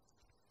well.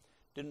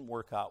 Didn't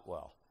work out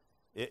well.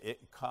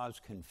 It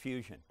caused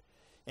confusion.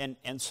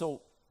 And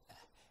so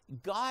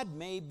God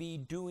may be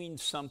doing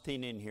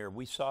something in here.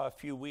 We saw a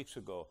few weeks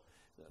ago,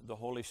 the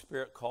Holy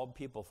Spirit called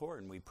people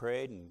forward, and we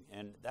prayed,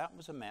 and that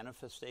was a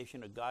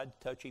manifestation of God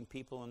touching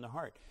people in the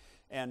heart.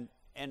 And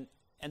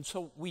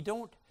so we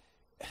don't,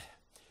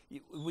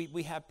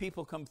 we have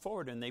people come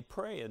forward and they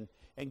pray,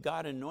 and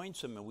God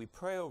anoints them, and we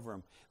pray over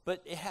them.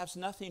 But it has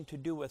nothing to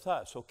do with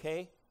us,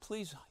 okay?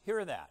 Please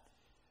hear that.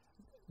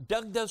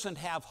 Doug doesn't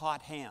have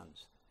hot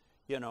hands,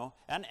 you know.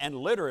 And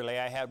literally,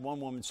 I had one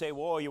woman say,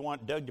 "Well, you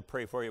want Doug to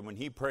pray for you. When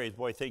he prays,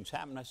 boy, things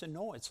happen." I said,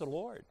 "No, it's the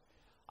Lord.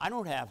 I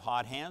don't have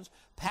hot hands.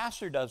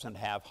 Pastor doesn't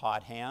have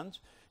hot hands.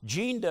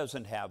 Gene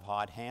doesn't have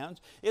hot hands.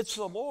 It's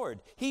the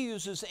Lord. He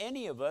uses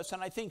any of us,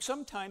 and I think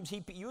sometimes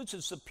he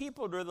uses the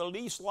people that are the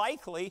least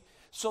likely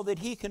so that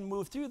he can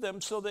move through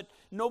them, so that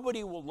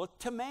nobody will look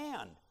to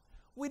man.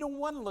 We don't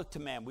want to look to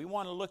man. We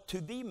want to look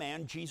to the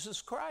man,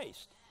 Jesus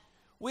Christ.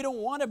 We don't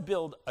want to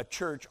build a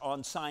church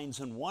on signs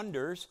and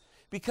wonders,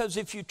 because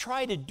if you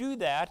try to do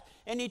that,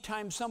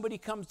 anytime somebody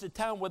comes to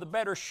town with a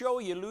better show,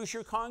 you lose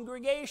your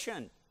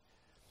congregation.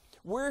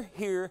 We're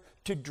here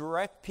to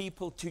direct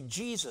people to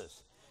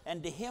Jesus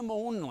and to him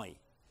only.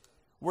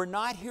 We're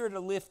not here to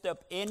lift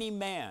up any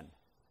man.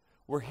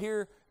 We're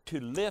here to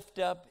lift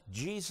up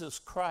Jesus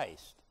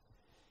Christ.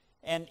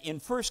 And in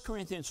 1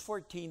 Corinthians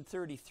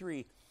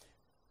 14:33,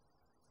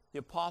 the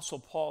Apostle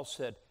Paul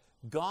said,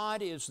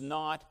 "God is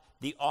not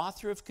the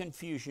author of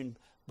confusion,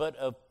 but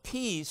of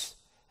peace,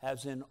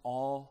 as in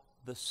all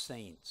the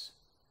saints."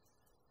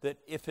 That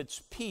if it's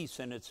peace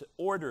and it's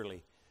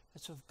orderly,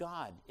 it's of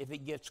God. If it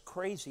gets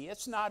crazy,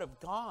 it's not of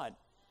God.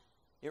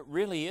 It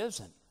really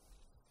isn't.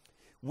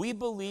 We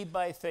believe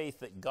by faith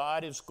that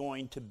God is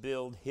going to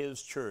build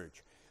his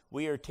church.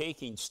 We are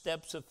taking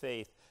steps of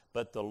faith,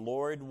 but the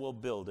Lord will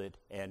build it,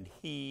 and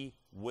he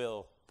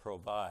will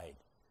provide.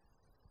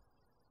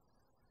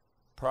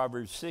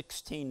 Proverbs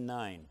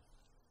 16:9,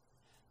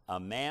 "A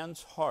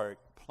man's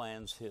heart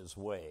plans his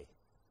way,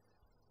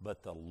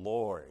 but the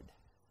Lord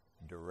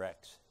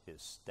directs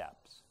his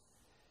steps."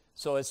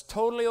 So it's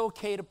totally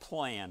okay to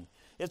plan.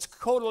 It's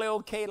totally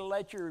okay to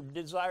let your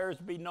desires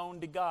be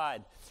known to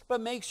God.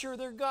 But make sure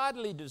they're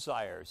godly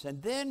desires,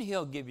 and then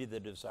he'll give you the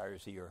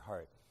desires of your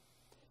heart.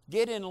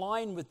 Get in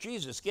line with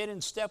Jesus. Get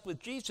in step with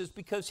Jesus,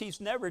 because he's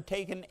never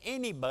taken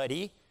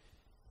anybody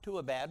to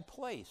a bad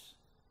place.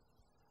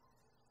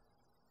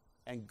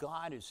 And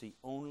God is the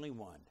only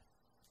one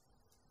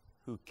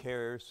who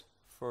cares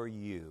for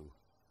you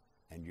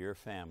and your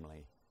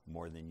family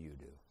more than you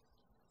do.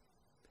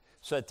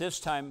 So at this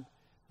time,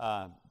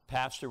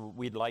 Pastor,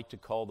 we'd like to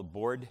call the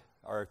board,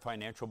 our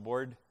financial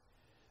board,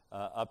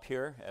 up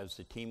here as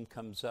the team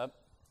comes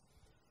up.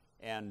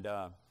 And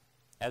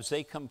as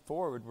they come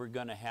forward, we're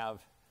going to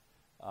have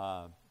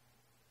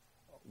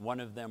one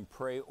of them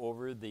pray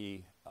over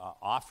the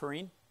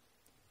offering.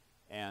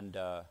 And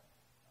I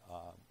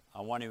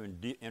want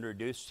to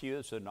introduce to you,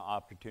 as an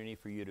opportunity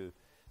for you to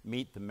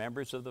meet the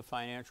members of the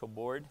financial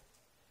board.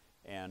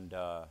 And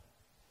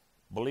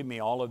believe me,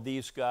 all of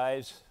these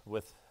guys,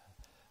 with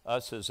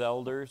us as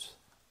elders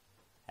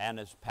and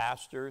as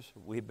pastors,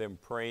 we've been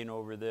praying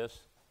over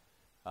this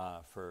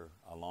for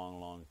a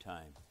long, long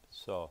time.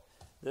 So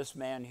this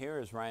man here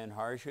is Ryan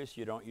Harshes.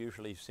 You don't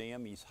usually see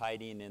him. He's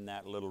hiding in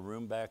that little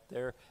room back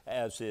there,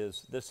 this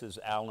is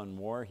Alan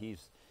Moore. He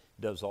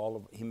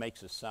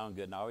makes us sound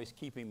good. And I always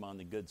keep him on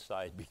the good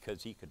side,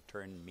 because he could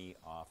turn me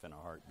off in a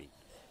heartbeat.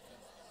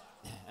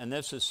 And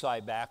this is Cy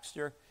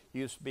Baxter. He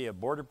used to be a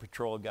Border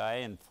Patrol guy,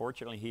 and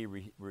fortunately he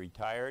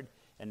retired.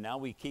 And now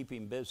we keep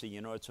him busy. You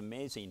know, it's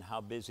amazing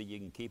how busy you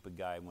can keep a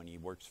guy when he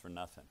works for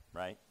nothing,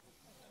 right?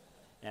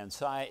 And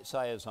Cy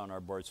is on our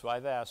board. So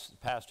I've asked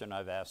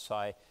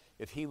Cy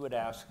if he would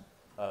ask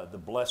the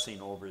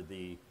blessing over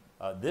the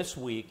this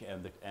week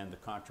and the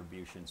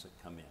contributions that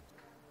come in.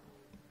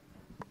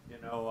 You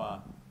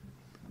know,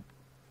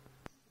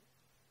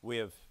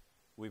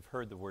 we've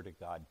heard the word of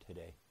God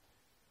today.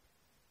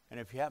 And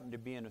if you happen to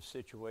be in a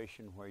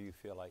situation where you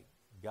feel like,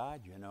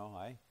 God, you know,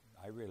 I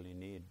really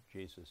need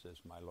Jesus as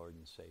my Lord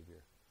and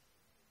Savior,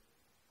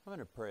 I'm going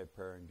to pray a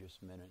prayer in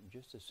just a minute. And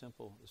just a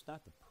simple, it's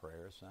not the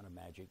prayer, it's not a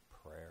magic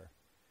prayer.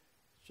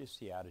 It's just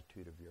the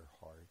attitude of your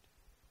heart.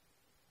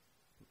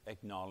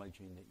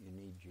 acknowledging that you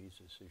need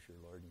Jesus as your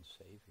Lord and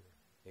Savior,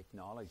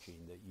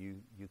 acknowledging that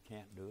you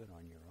can't do it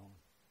on your own,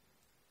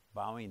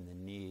 bowing the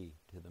knee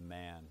to the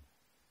man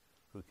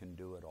who can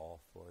do it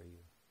all for you,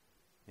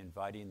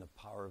 inviting the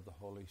power of the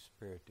Holy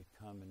Spirit to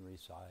come and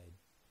reside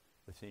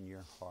within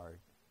your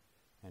heart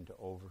and to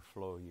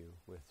overflow you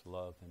with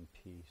love and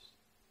peace.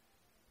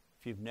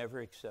 If you've never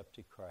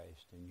accepted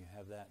Christ and you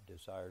have that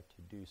desire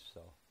to do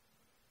so,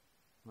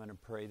 I'm going to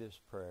pray this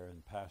prayer,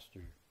 and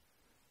Pastor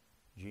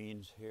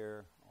Gene's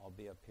here. I'll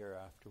be up here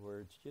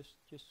afterwards.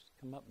 Just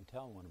come up and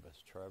tell one of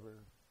us,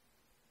 Trevor.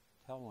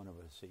 Tell one of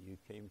us that you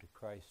came to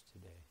Christ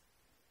today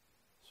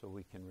so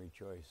we can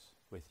rejoice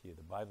with you.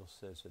 The Bible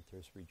says that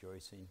there's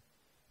rejoicing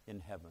in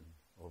heaven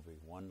over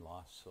one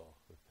lost soul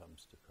who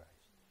comes to Christ.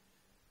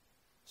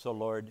 So,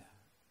 Lord,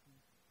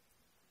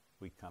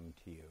 we come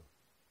to you.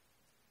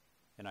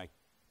 And I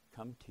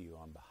come to you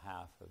on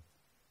behalf of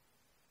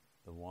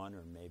the one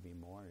or maybe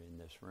more in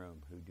this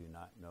room who do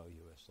not know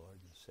you as Lord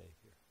and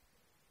Savior.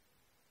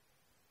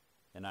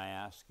 And I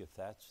ask, if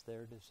that's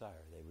their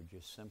desire, they would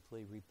just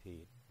simply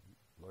repeat,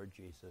 Lord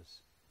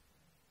Jesus,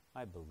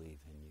 I believe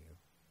in you.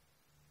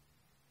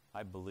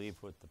 I believe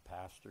what the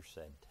pastor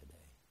said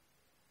today.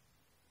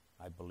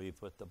 I believe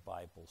what the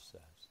Bible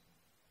says.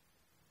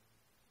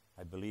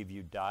 I believe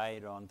you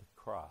died on the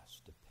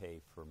cross to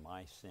pay for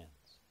my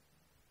sins.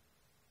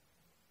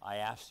 I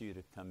ask you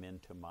to come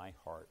into my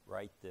heart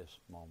right this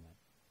moment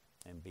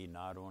and be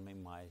not only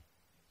my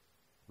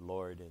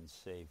Lord and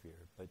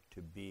Savior, but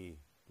to be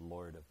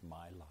Lord of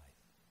my life.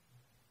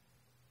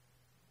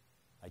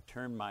 I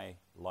turn my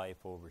life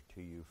over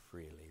to you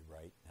freely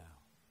right now.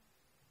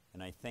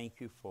 And I thank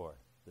you for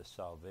the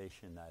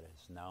salvation that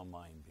is now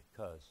mine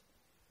because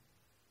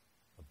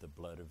of the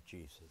blood of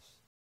Jesus